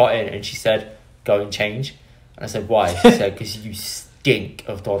film. I got in, and she said, "Go and change." And I said, "Why?" She said, "Because you stink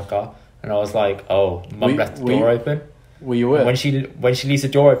of torka." And I was like, "Oh, Mum left the door open." Were you aware? When she leaves the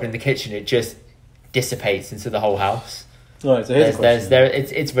door open in the kitchen, it just dissipates into the whole house. Right, so here's a question.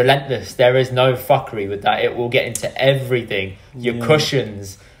 It's relentless. There is no fuckery with that. It will get into everything. Your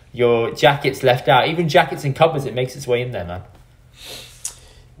cushions, your jackets left out, even jackets in cupboards. It makes its way in there, man.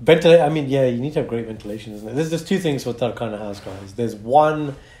 Ventilate. I mean, you need to have great ventilation, isn't it? There's 2 things with that kind of house, guys. There's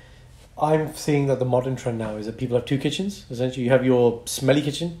one. I'm seeing that the modern trend now is that people have 2 kitchens. Essentially, you have your smelly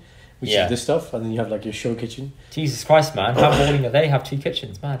kitchen, which is this stuff, and then you have like your show kitchen. Jesus Christ, man! How boring are they? Have 2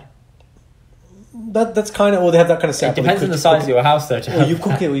 kitchens, mad. That's kind of, or they have that kind of setup. It depends on the size of your house, though. Or you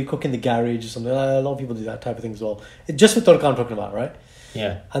cook in the garage or something. A lot of people do that type of thing as well. Just with Turkey I'm talking about, right?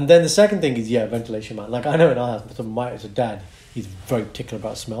 Yeah. And then the second thing is ventilation, man. Like I know in our house, as a dad, he's very particular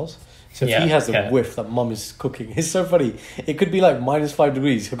about smells. So if he has a whiff that Mum is cooking, it's so funny. It could be like -5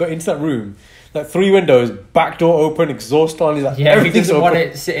 degrees. He'll go into that room, like 3 windows, back door open, exhaust on. He's like, everything's he doesn't open. want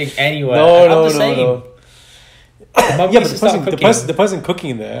it sitting anywhere. No. But the person cooking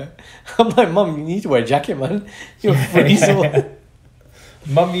in there, I'm like, Mum, you need to wear a jacket, man. You're freezing.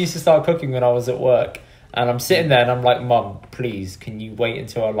 Mum used to start cooking when I was at work, and I'm sitting there and I'm like, Mum, please, can you wait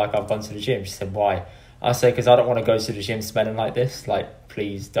until I've gone to the gym? She said, why? I say, because I don't want to go to the gym smelling like this. Like,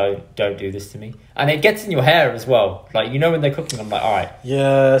 please don't do this to me. And it gets in your hair as well. Like, you know, when they're cooking, I'm like, all right.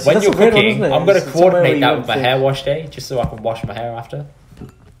 Yeah. So when you're cooking, I'm going to coordinate that with my think. hair wash day, just so I can wash my hair after.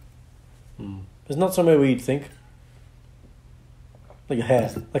 It's not somewhere where you'd think. Like your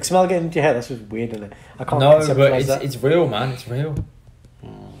hair. Like smell getting into your hair, that's just weird, isn't it? I can't No, but it's real, man. It's real.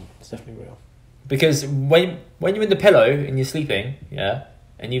 It's definitely real. Because when you're in the pillow and you're sleeping, yeah,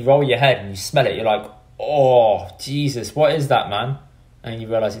 and you roll your head and you smell it, you're like, oh, Jesus, what is that, man? And you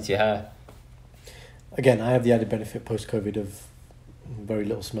realise it's your hair. Again, I have the added benefit post-COVID of very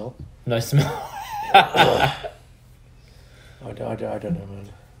little smell. No smell. I don't know, man.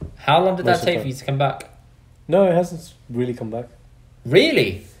 How long did that take for you to come back? No, it hasn't really come back.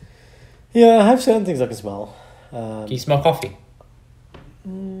 Really? Yeah, I have certain things I can smell. Can you smell coffee?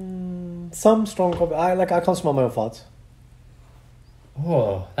 Some strong coffee. I can't smell my own farts.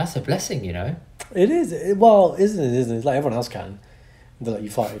 Oh, that's a blessing, you know. It is. Well, isn't it? Isn't it? It's like everyone else can. They're like, you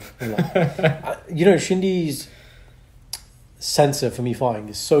farted. Like, you know, Shindy's sensor for me farting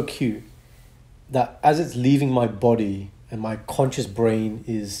is so cute that as it's leaving my body and my conscious brain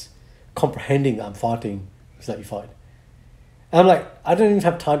is comprehending that I'm farting, he's like, you farted. And I'm like, I don't even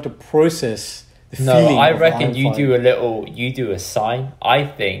have time to process the feeling. No, I reckon you do a sign. I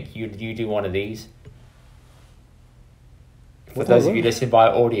think you do one of these. For those of you listening by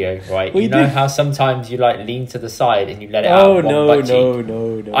audio, right? You know how sometimes you like lean to the side and you let it out of one butt cheek?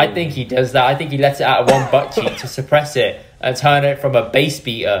 No. I think he does that. I think he lets it out of one butt cheek to suppress it and turn it from a bass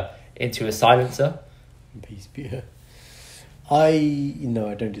beater into a silencer. Bass beater. I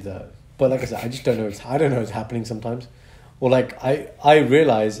don't do that. But like I said, I just don't know. I don't know it's happening sometimes. Or like I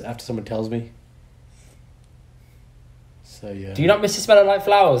realize after someone tells me. So yeah. Do you not miss the smell of like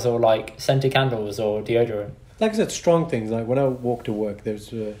flowers or like scented candles or deodorant? Like I said, strong things. Like when I walk to work,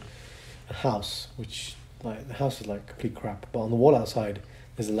 there's a house, which like the house is like complete crap. But on the wall outside,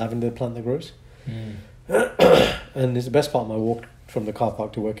 there's a lavender plant that grows. And it's the best part of my walk from the car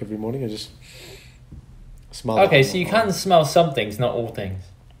park to work every morning. I just smell. Okay, so you can smell some things, not all things.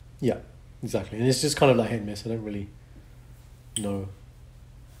 Yeah, exactly. And it's just kind of like hit and miss. I don't really know.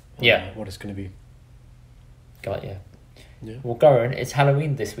 What it's going to be. Got you. Yeah. Well, Goran, it's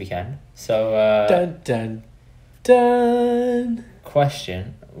Halloween this weekend, so. Dun.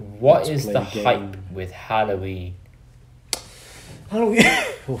 Question: What Let's is the hype with Halloween? Halloween.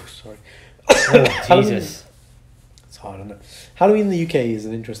 Oh, sorry. Oh, Jesus. It's hard, isn't it? Halloween in the UK is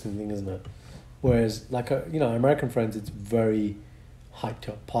an interesting thing, isn't it? Whereas, like, American friends, it's very hyped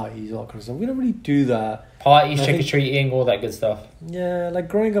up, parties, all that kind of stuff. We don't really do that. Parties, trick-or-treating, all that good stuff. Yeah, like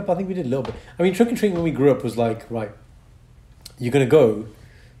growing up, I think we did a little bit. I mean, trick-or-treating when we grew up was like, right, you're going to go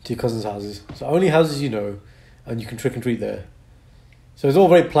to your cousin's houses. So only houses you know, and you can trick-or-treat there. So it's all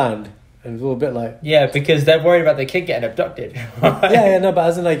very planned. And it's all a bit like... Yeah, because they're worried about their kid getting abducted. Right? Yeah, no, but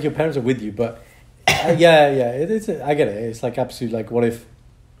as in, like, your parents are with you. But, I get it. It's, like, absolute, like, what if...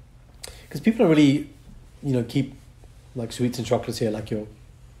 Because people don't really, keep, like, sweets and chocolates here like your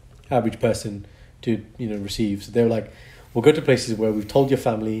average person to, receive. So they're like, we'll go to places where we've told our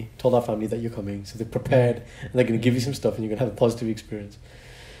family that you're coming. So they're prepared, and they're going to give you some stuff, and you're going to have a positive experience.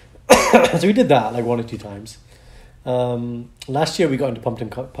 So we did that, like, 1 or 2 times. Last year we got into pumpkin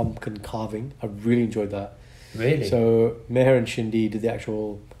carving. I really enjoyed that. Really? So Meher and Shindy did the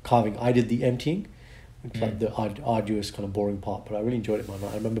actual carving. I did the emptying, which like the arduous kind of boring part. But I really enjoyed it, man.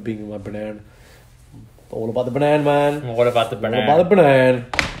 I remember being in my banana. All about the banana, man. What about the banana? All about the banana.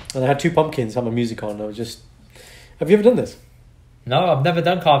 And I had 2 pumpkins. Had my music on. I was just. Have you ever done this? No, I've never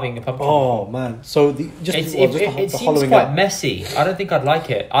done carving a pumpkin. Oh man! So it seems quite messy. I don't think I'd like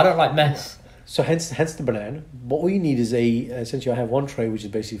it. I don't like mess. So hence the banana. What we need is essentially I have 1 tray which is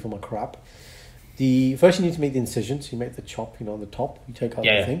basically for my crap. First you need to make the incisions. You make the chop, on the top. You take out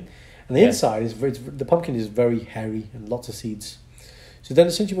the thing, and the inside the pumpkin is very hairy and lots of seeds. So then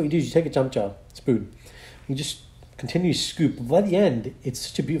essentially what you do is you take a chamcha spoon, you just continue to scoop. But by the end, it's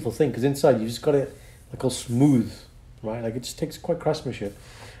such a beautiful thing because inside you just got it like all smooth, right? Like it just takes quite craftsmanship,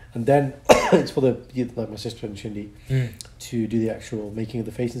 and then it's for like my sister and Shindy to do the actual making of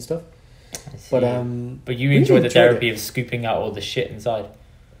the face and stuff. But you enjoy the therapy of scooping out all the shit inside.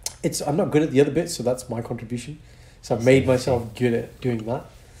 I'm not good at the other bits, so that's my contribution. So I've made myself good at doing that.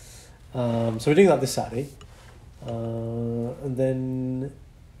 So we're doing that this Saturday, and then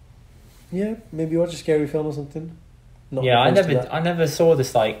maybe watch a scary film or something. I never saw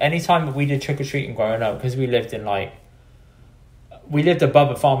this. Like anytime we did trick or treating growing up, because we lived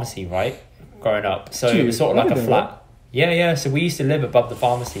above a pharmacy, right? Growing up, so it was sort of like a flat. Yeah. So we used to live above the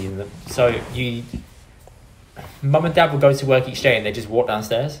pharmacy, so Mum and Dad would go to work each day and they just walk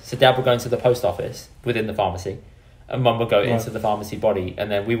downstairs. So Dad would go into the post office within the pharmacy, and Mum would go into the pharmacy body,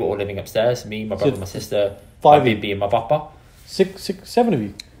 and then we were all living upstairs. Me, my brother, my sister, my baby, and my papa. Seven of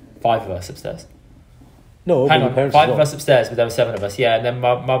you. 5 of us upstairs. No, hang on, 5 of us upstairs, but there were 7 of us. Yeah, and then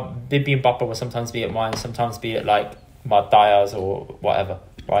my Bibi and Papa would sometimes be at mine, sometimes be at like my Daya's or whatever.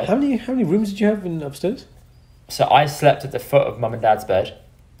 Right? How many rooms did you have in upstairs? So I slept at the foot of Mum and Dad's bed.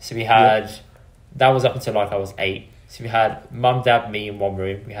 So we had that was up until like I was 8. So we had Mum, Dad, me in one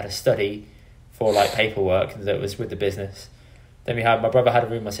room. We had a study for like paperwork that was with the business. Then we had my brother had a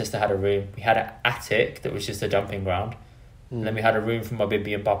room, my sister had a room. We had an attic that was just a dumping ground. And then we had a room for my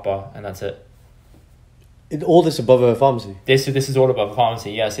Bibi and Papa, and that's it. All this above a pharmacy? This is all above a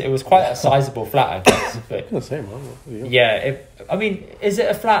pharmacy, yes. It was quite a sizable flat, I guess. But the same, man. Yeah, I mean, is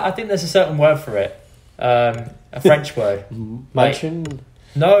it a flat? I think there's a certain word for it. A French word. Mansion?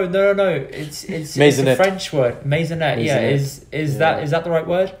 Like, no. It's a French word. Maisonette. Yeah, is that the right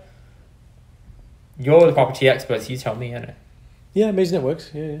word? You're the property experts, you tell me, innit? Yeah, Maisonette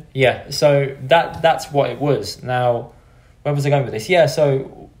works. Yeah. Yeah, so that's what it was. Now, where was I going with this? Yeah,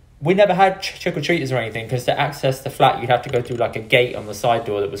 so we never had trick-or-treaters or anything, because to access the flat, you'd have to go through like a gate on the side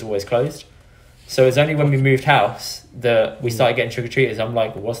door that was always closed. So it's only when we moved house that we started getting trick-or-treaters. I'm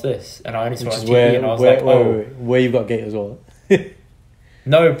like, what's this? And I only saw it on TV, and I was where you've got a gate as well.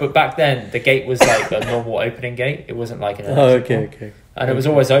 No, but back then, the gate was like a normal opening gate. It wasn't like an okay. And it was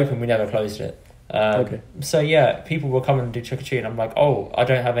always open. We never closed it. Okay. So yeah, people will come and do trick-or-treat, and I'm like, oh, I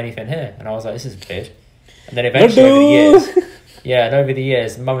don't have anything here. And I was like, this is weird. And then eventually over the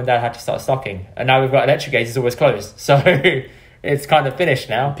years, Mum and Dad had to start stocking. And now we've got electric gates, it's always closed. So it's kind of finished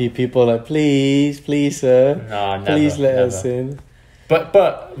now. People are like, please, sir. No, never. Please let us in.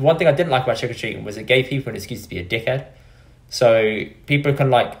 But one thing I didn't like about trick-or-treating was it gave people an excuse to be a dickhead. So people can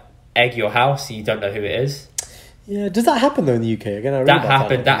like egg your house, so you don't know who it is. Yeah, does that happen though in the UK? Again,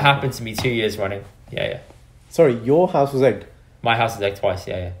 that happened to me 2 years running. Yeah. Sorry, your house was egged? My house was egged twice,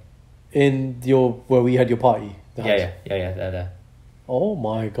 yeah. In where we had your party? Yeah, there. Oh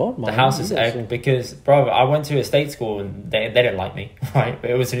my god, man. The house is egged because, bro, I went to a state school and they didn't like me, right? But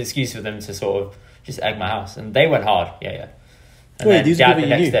it was an excuse for them to sort of just egg my house. And they went hard, yeah. And wait, then these Dad people the you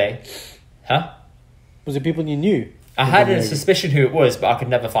next knew? day. Huh? Was it people you knew? I had a suspicion who it was, but I could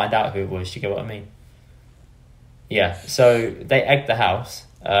never find out who it was. Do you get what I mean? Yeah, so they egged the house,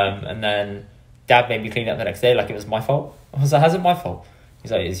 and then Dad made me clean up the next day like it was my fault. I was like, how's it my fault?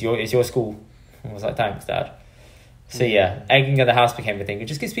 He's like, it's your school. I was like, thanks, Dad. So yeah, egging of the house became a thing. It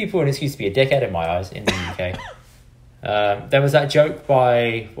just gives people an excuse to be a dickhead in my eyes in the UK. There was that joke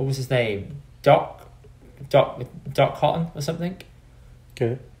by, what was his name? Doc Cotton or something?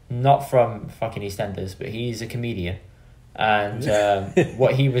 Okay. Not from fucking EastEnders, but he's a comedian. And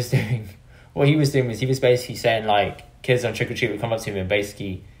what he was doing was he was basically saying like kids on trick-or-treat would come up to him and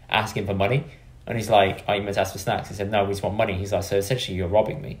basically ask him for money. And he's like, are you meant to ask for snacks? He said, no, we just want money. He's like, so essentially you're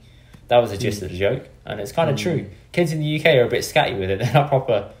robbing me. That was the gist of the joke. And it's kind of true. Kids in the UK are a bit scatty with it. They're not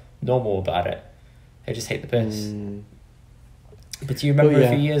proper normal about it. They just hate the piss. But do you remember a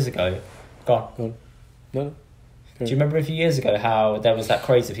few years ago? Go on. No. Do you remember a few years ago how there was that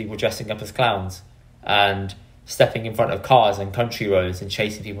craze of people dressing up as clowns and stepping in front of cars and country roads and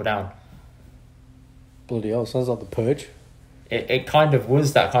chasing people down? Bloody hell, sounds like The Purge. It kind of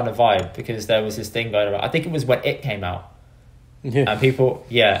was that kind of vibe because there was this thing going around. I think it was when It came out. Yeah.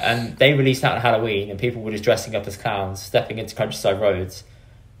 And and they released that on Halloween and people were just dressing up as clowns, stepping into countryside roads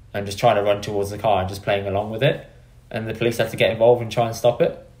and just trying to run towards the car and just playing along with it. And the police had to get involved and try and stop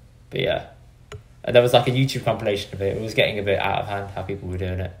it. But yeah. And there was like a YouTube compilation of it. It was getting a bit out of hand how people were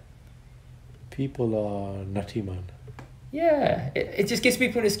doing it. People are nutty, man. Yeah. It just gives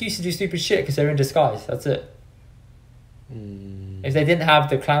people an excuse to do stupid shit because they're in disguise. That's it. If they didn't have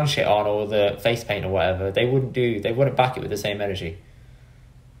the clown shit on or the face paint or whatever, they wouldn't back it with the same energy.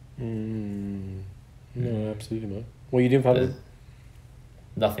 No, absolutely not. What are you doing for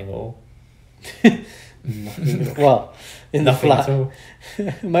Nothing at all. Nothing at all. Well, in the flat.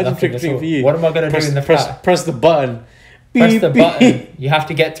 Imagine trick-or-treating for you. What am I going to do in the flat? Press the button. Press the button. You have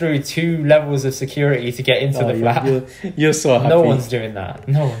to get through 2 levels of security to get into the flat. You're so happy. No one's doing that.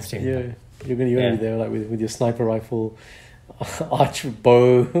 No one's doing that. You're going to be there like with your sniper rifle, arch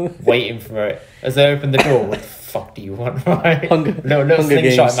bow. Waiting for it. As they open the door, what the fuck do you want, right? Little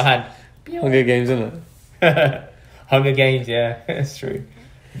slingshot Games. in my hand. Hunger Games, isn't it? Hunger Games, yeah. It's true.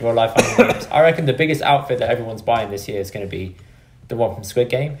 Real life Hunger Games. I reckon the biggest outfit that everyone's buying this year is going to be the one from Squid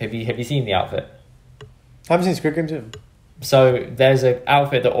Game. Have you seen the outfit? I haven't seen Squid Game too. So there's an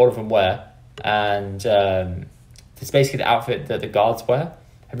outfit that all of them wear, and it's basically the outfit that the guards wear.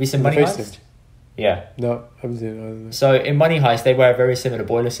 Have you seen Money Heist? Yeah. No, I haven't seen it. So in Money Heist, they wear a very similar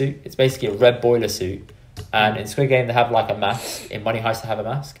boiler suit. It's basically a red boiler suit. And in Squid Game, they have like a mask. In Money Heist, they have a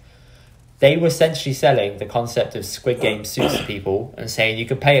mask. They were essentially selling the concept of Squid Game suits to people and saying you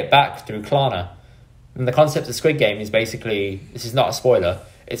can pay it back through Klarna. And the concept of Squid Game is basically, this is not a spoiler,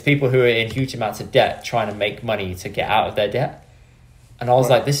 it's people who are in huge amounts of debt trying to make money to get out of their debt. And I was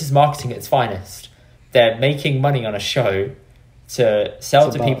like, this is marketing at its finest. They're making money on a show to sell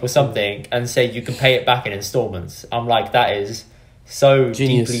to people something and say you can pay it back in installments. I'm like, that is so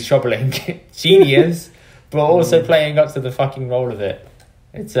deeply troubling. Genius, but also playing up to the fucking role of it.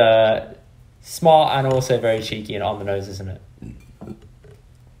 It's smart and also very cheeky and on the nose, isn't it?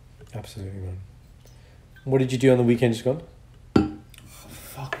 Absolutely, man. What did you do on the weekend just gone?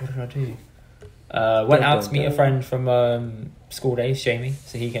 Fuck, what did I do? Went out to meet a friend from school days, Jamie.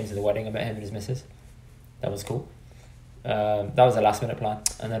 So he came to the wedding. I met him and his missus. That was cool. That was a last minute plan.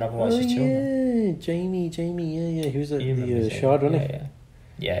 And then otherwise just chill. Yeah, Jamie, yeah. He was at the Shard, wasn't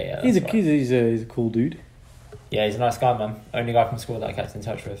he? Yeah. He's a cool dude. Yeah, he's a nice guy, man. Only guy from school that I kept in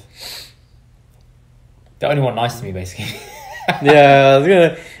touch with. The only one nice to me, basically. Yeah, I was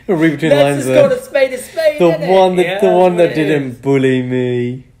gonna read between the lines there. Let's just call a spade, The one that didn't bully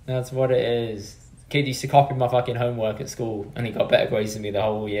me. That's what it is. Kid used to copy my fucking homework at school, and he got better grades than me the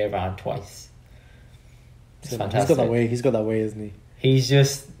whole year round twice. It's fantastic. He's got that way, isn't he? He's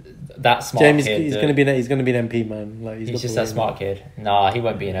just that smart James, kid. He's gonna be an MP, man. Like he's just that smart kid. Nah, he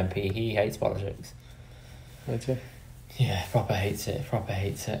won't be an MP. He hates politics. Right. Yeah, proper hates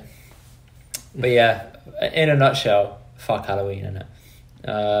it. But yeah, in a nutshell, fuck Halloween, innit?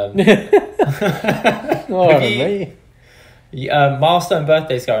 Milestone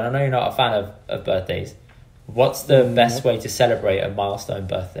birthdays going. I know you're not a fan of birthdays. What's the best way to celebrate a milestone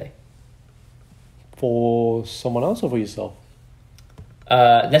birthday? For someone else or for yourself?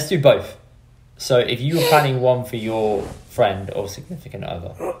 Let's do both. So if you were planning one for your friend or significant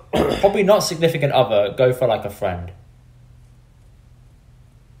other, probably not significant other, go for like a friend.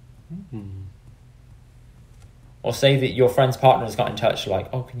 Or say that your friend's partner has got in touch, like,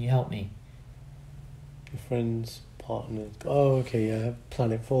 oh, can you help me? Your friend's partner. Oh, okay, yeah,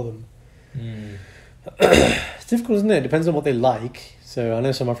 plan it for them. It's difficult, isn't it? It depends on what they like. So I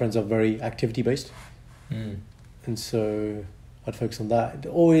know some of my friends are very activity based. And so I'd focus on that.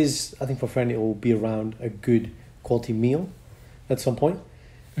 Always, I think for a friend, it will be around a good quality meal at some point.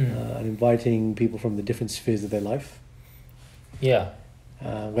 And inviting people from the different spheres of their life. Yeah.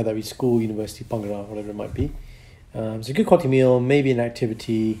 Whether it be school, university, Bhangra, whatever it might be. So a good quality meal, maybe an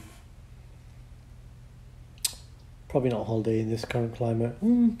activity. Probably not a holiday in this current climate.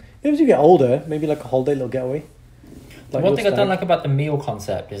 Maybe as you get older, maybe like a holiday, little getaway. Like one thing I don't like about the meal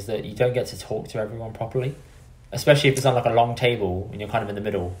concept is that you don't get to talk to everyone properly. Especially if it's on like a long table and you're kind of in the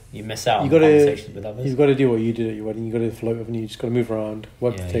middle. You miss out on conversations with others. You've got to do what you did at your wedding. You've got to float, and you just got to move around,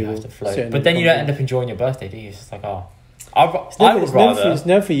 work the table. You have to float. But then you don't end up enjoying your birthday, do you? It's just like, It's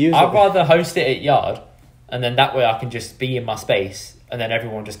never for you. I'd rather host it at Yard, and then that way I can just be in my space, and then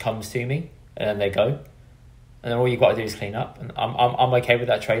everyone just comes to me, and then they go, and then all you got to do is clean up, and I'm okay with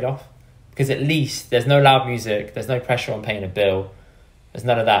that trade off, because at least there's no loud music, there's no pressure on paying a bill, there's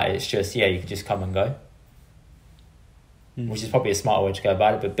none of that. It's just you can just come and go, which is probably a smarter way to go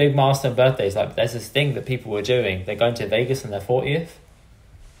about it. But big milestone birthdays, like there's this thing that people were doing. They're going to Vegas on their 40th.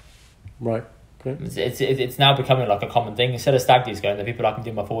 Right. It's now becoming like a common thing. Instead of stag do's going, the people I can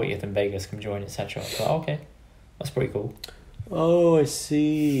do my 40th in Vegas, come join, etc. So okay, that's pretty cool. Oh, I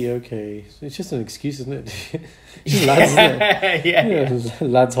see. Okay, so it's just an excuse, isn't it? Just lads, isn't it? Yeah.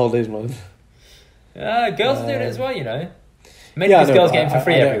 Lads' holidays, man. Girls are doing it as well, you know. Maybe these girls get it for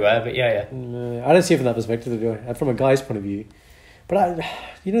free everywhere, but yeah. I don't see it from that perspective, anyway. From a guy's point of view, but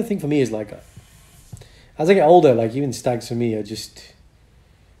the thing for me is like, as I get older, like even stags for me are just.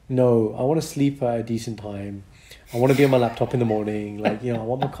 No, I want to sleep at a decent time. I want to be on my laptop in the morning. I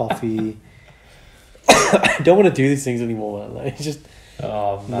want my coffee. I don't want to do these things anymore, man. Like, it's just...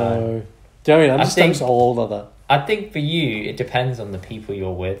 Oh, man. No. Do you know what I mean? I'm just so old like that. I think for you, it depends on the people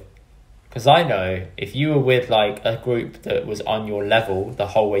you're with. Because I know if you were with, like, a group that was on your level the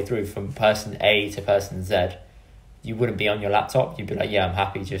whole way through from person A to person Z, you wouldn't be on your laptop. You'd be like, yeah, I'm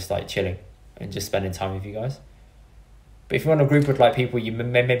happy just, like, chilling and just spending time with you guys. But if you're on a group with like people you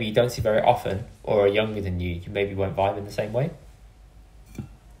maybe you don't see very often or are younger than you maybe won't vibe in the same way.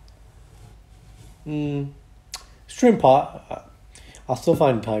 It's true in part. I'll still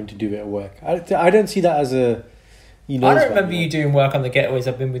find time to do a bit of work. I don't see that as a... I don't remember you doing work on the getaways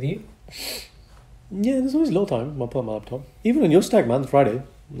I've been with you. Yeah, there's always a little time. I'll put on my laptop. Even on your stag, man, Friday.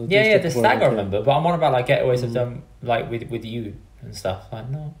 The stag I remember. But I'm on about like getaways I've done like with you and stuff. Like,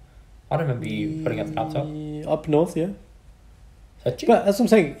 no. I don't remember you putting up the laptop. Up north, yeah. Did you? But that's what I'm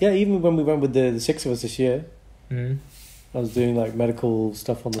saying. Yeah, even when we went with the six of us this year, Mm. I was doing like medical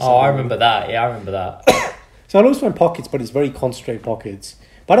stuff on the side. Oh, I remember that. Yeah, I remember that. So I always find pockets, but it's very concentrated pockets.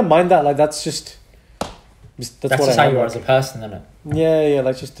 But I don't mind that. Like that's just that's what just I how am, you are like. as a person, isn't it? Yeah.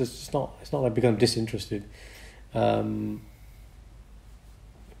 Like just it's not like becoming disinterested.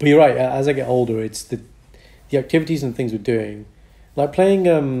 But you're right. As I get older, it's the activities and things we're doing, like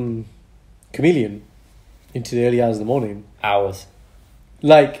playing Chameleon into the early hours of the morning. Hours.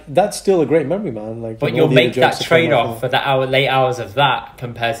 Like that's still a great memory, man. Like, But all you'll the make other that jokes trade come off out for the late hours of that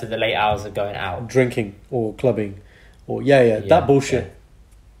compared to the late hours of going out. drinking or clubbing, or that bullshit.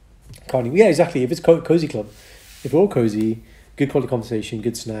 Can't. Yeah, exactly. If it's cozy club, if we're all cozy, good quality conversation,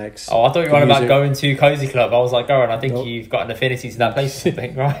 good snacks. Oh, I thought you were on about going to Cozy Club. I was like, Goran, I think Nope. you've got an affinity to that place or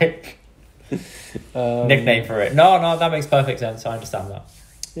something, right? Nickname for it. No, that makes perfect sense. I understand that.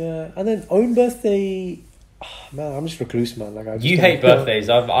 Yeah, and then own birthday. Man, I'm just recluse, man. Like You hate birthdays.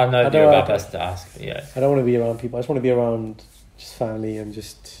 I know you're a bad person to ask. But yeah. I don't want to be around people. I just want to be around just family and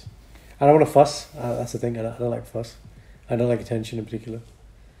just. I don't want to fuss. That's the thing. I don't like fuss. I don't like attention in particular.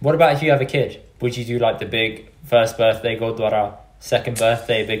 What about if you have a kid? Would you do like the big first birthday Gurdwara, second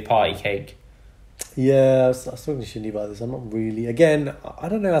birthday big party cake? Yeah, I was talking to Shindy about this. I'm not really. Again, I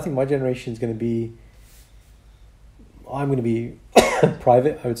don't know. I think my generation is going to be. I'm going to be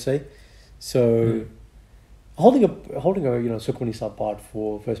private, I would say. So, holding a Sukhmani Sahib part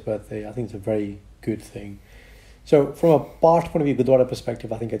for first birthday, I think it's a very good thing. So, from a part point of view, Gurdwara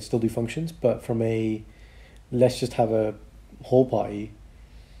perspective, I think I'd still do functions. But from a let's just have a whole party,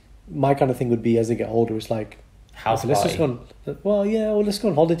 my kind of thing would be as I get older, it's like House let's party. just go on, let's go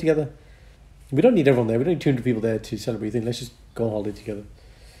on holiday together. We don't need everyone there. We don't need 200 people there to celebrate things. Let's just go on holiday together.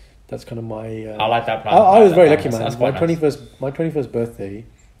 That's kind of my. I like that plan. I was very lucky, man. That's My quite nice. 21st birthday,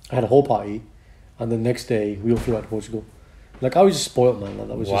 I had a whole party, and the next day we all flew out to Portugal. Like I was just spoiled, man. Like,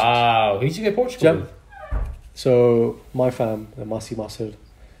 that was Wow. Who did you go to Portugal with? So my fam, Masi Masud,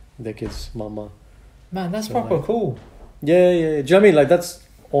 their kids, Mama. Man, that's So, proper like- cool. Yeah. Do you know what I mean? Like that's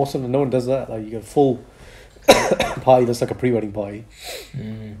awesome, and no one does that. Like you get a full party that's like a pre-wedding party,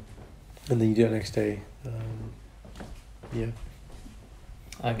 Mm. and then you do it the next day. Yeah.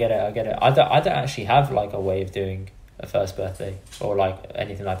 I get it. I don't actually have like a way of doing a first birthday or like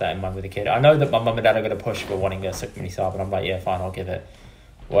anything like that in mind with a kid. I know that my mum and dad are going to push for wanting a Sukhmani Sahib, and I'm like, yeah, fine, I'll give it.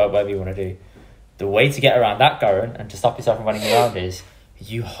 Whatever you want to do. The way to get around that, Goran, and to stop yourself from running around is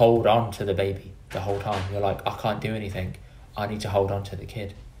you hold on to the baby the whole time. You're like, I can't do anything. I need to hold on to the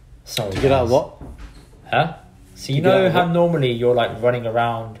kid. Sorry. To get out of guys. what? Huh? So you To get out know of how what? normally you're like running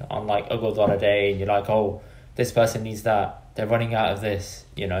around on like a Gurdwara day and you're like, oh, this person needs that. They're running out of this,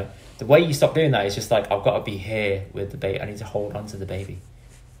 you know. The way you stop doing that is just like, I've got to be here with the baby. I need to hold on to the baby.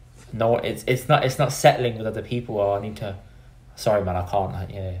 No, it's not settling with other people. Or I need to. Sorry, man, I can't.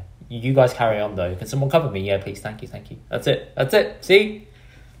 Like, yeah, you guys carry on though. Can someone cover me? Yeah, please. Thank you. That's it. See,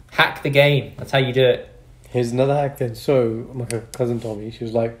 hack the game. That's how you do it. Here's another hack then. So my cousin told me, she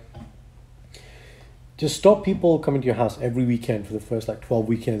was like, just stop people coming to your house every weekend for the first like 12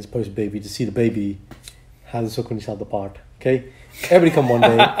 weekends post baby to see the baby have the Sukhmani Sahib apart. Okay, everybody come one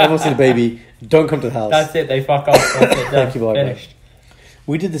day. Everyone see the baby. Don't come to the house. That's it. They fuck off. That's it. Thank you, bye-bye. Finished.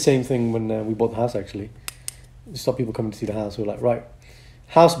 We did the same thing when we bought the house. Actually, stop people coming to see the house. We were like, right,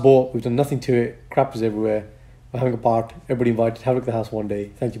 house bought. We've done nothing to it. Crap is everywhere. We're having a part. Everybody invited. Have a look at the house one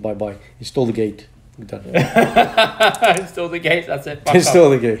day. Thank you. Bye bye. Install the gate. We're done. Install the gates. That's it. Fuck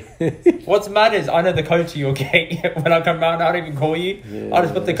Install off. the gate. What's mad is I know the code to your gate. When I come round, I don't even call you. I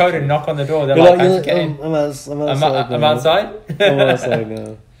just put the code and knock on the door. They're like, "How'd you get in?" I'm outside. I'm outside. I'm outside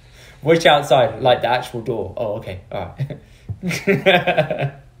now. Which outside? Like the actual door? Oh, okay. All right.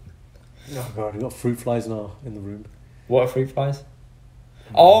 Oh god, we got fruit flies now in the room. What are fruit flies?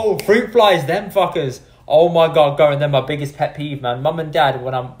 Oh, fruit flies, them fuckers. Oh my god, Goran, they're my biggest pet peeve, man. Mum and dad,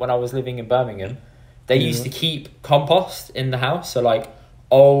 when I was living in Birmingham, they used to keep compost in the house. So like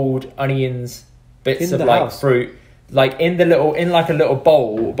old onions, bits In of the like house? fruit, like in like a little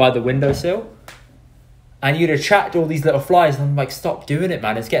bowl by the windowsill. And you'd attract all these little flies, and I'm like, stop doing it,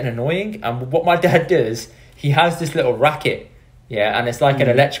 man. It's getting annoying. And what my dad does, he has this little racket. Yeah, and it's like an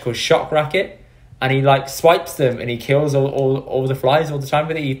electrical shock racket, and he like swipes them and he kills all the flies all the time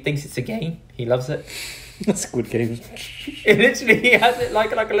with it. He thinks it's a game. He loves it. That's a good game. It literally, he has it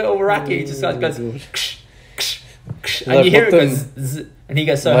like a little racket. He just like goes, ksh, ksh, ksh, and Like, you hear it put go them- zzz, and he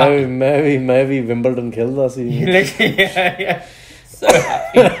goes so happy. Maybe Wimbledon killed us. He literally, yeah, so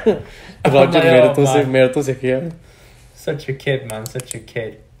happy. I'm Roger like, oh, man. मेरे तो सीखिया. Such a kid, man. Such a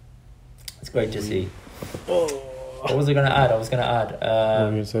kid. It's great to see. What was I gonna add? What were you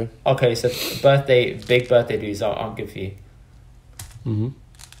gonna say? Okay, so big birthday dues aren't good for you. Mm-hmm.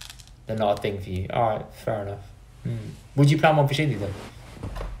 They're not a thing for you. All right, fair enough. Would you plan one for Shindy though?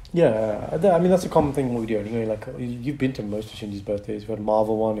 Yeah, I mean that's a common thing we do anyway. Like you've been to most of Shindy's birthdays. We had a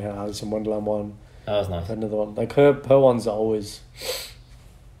Marvel one, we had Alice in Wonderland one. That was nice. We had another one. Like her ones are always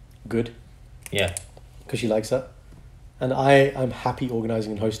good. Yeah. Because she likes that, and I'm happy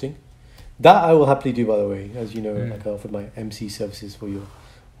organising and hosting. That I will happily do, by the way, as you know. Like I offered my MC services for your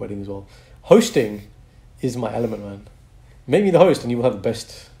wedding as well. Hosting is my element, man. Make me the host, and you will have the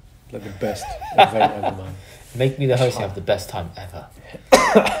best event ever, man. Make me the host, you have the best time ever.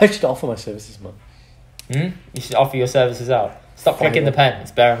 I should offer my services, man. You should offer your services out. Stop clicking the pen.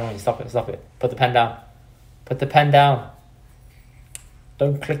 It's bare annoying. Stop it. Put the pen down. Put the pen down.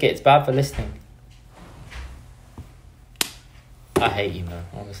 Don't click it. It's bad for listening. I hate you, man.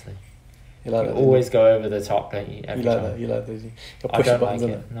 Honestly. You like you that? Always go over the top, don't you? Every time. You like those? I don't like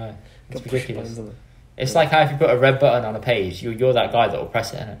it. No, it's ridiculous. It's like how if you put a red button on a page, you're that guy that will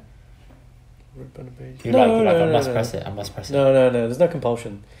press it, innit? Red button page. You're like, I must press it. I must press it. No. There's no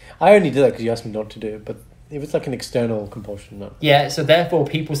compulsion. I only did that because you asked me not to do it. But if it's like an external compulsion, no. Yeah. So therefore,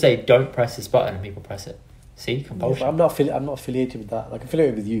 people say don't press this button, and people press it. See, compulsion. Yeah, I'm not affiliated with that. Like I'm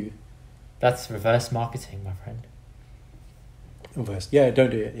affiliated with you. That's reverse marketing, my friend. Reverse. Yeah, don't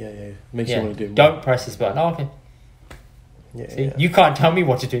do it. Yeah. Makes you want to do it more. Don't press this button. Oh, okay. Yeah. See, you can't tell me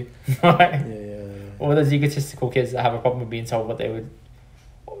what to do. Right? Yeah. All those egotistical kids that have a problem with being told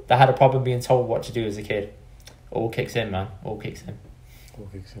that had a problem being told what to do as a kid. All kicks in, man. All kicks in.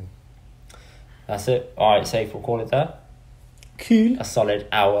 That's it. All right, safe. We'll call it there. Cool. A solid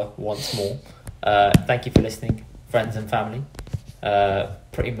hour once more. Thank you for listening, friends and family.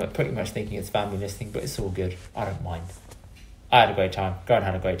 Pretty much thinking it's family listening, but it's all good. I don't mind. I had a great time. Grant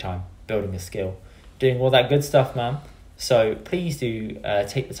had a great time building a skill, doing all that good stuff, man. So please do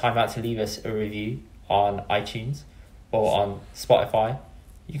take the time out to leave us a review on iTunes or on Spotify.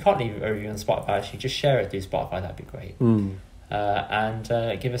 You can't leave a review on Spotify, actually. Just share it through Spotify. That'd be great.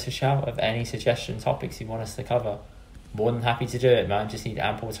 And give us a shout of any suggestion topics you want us to cover. More than happy to do it, man. Just need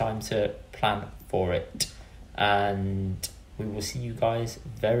ample time to plan for it. And we will see you guys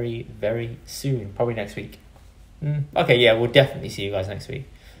very, very soon. Probably next week. Okay, yeah, we'll definitely see you guys next week.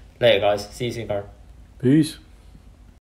 Later, guys. See you soon, Karan. Peace.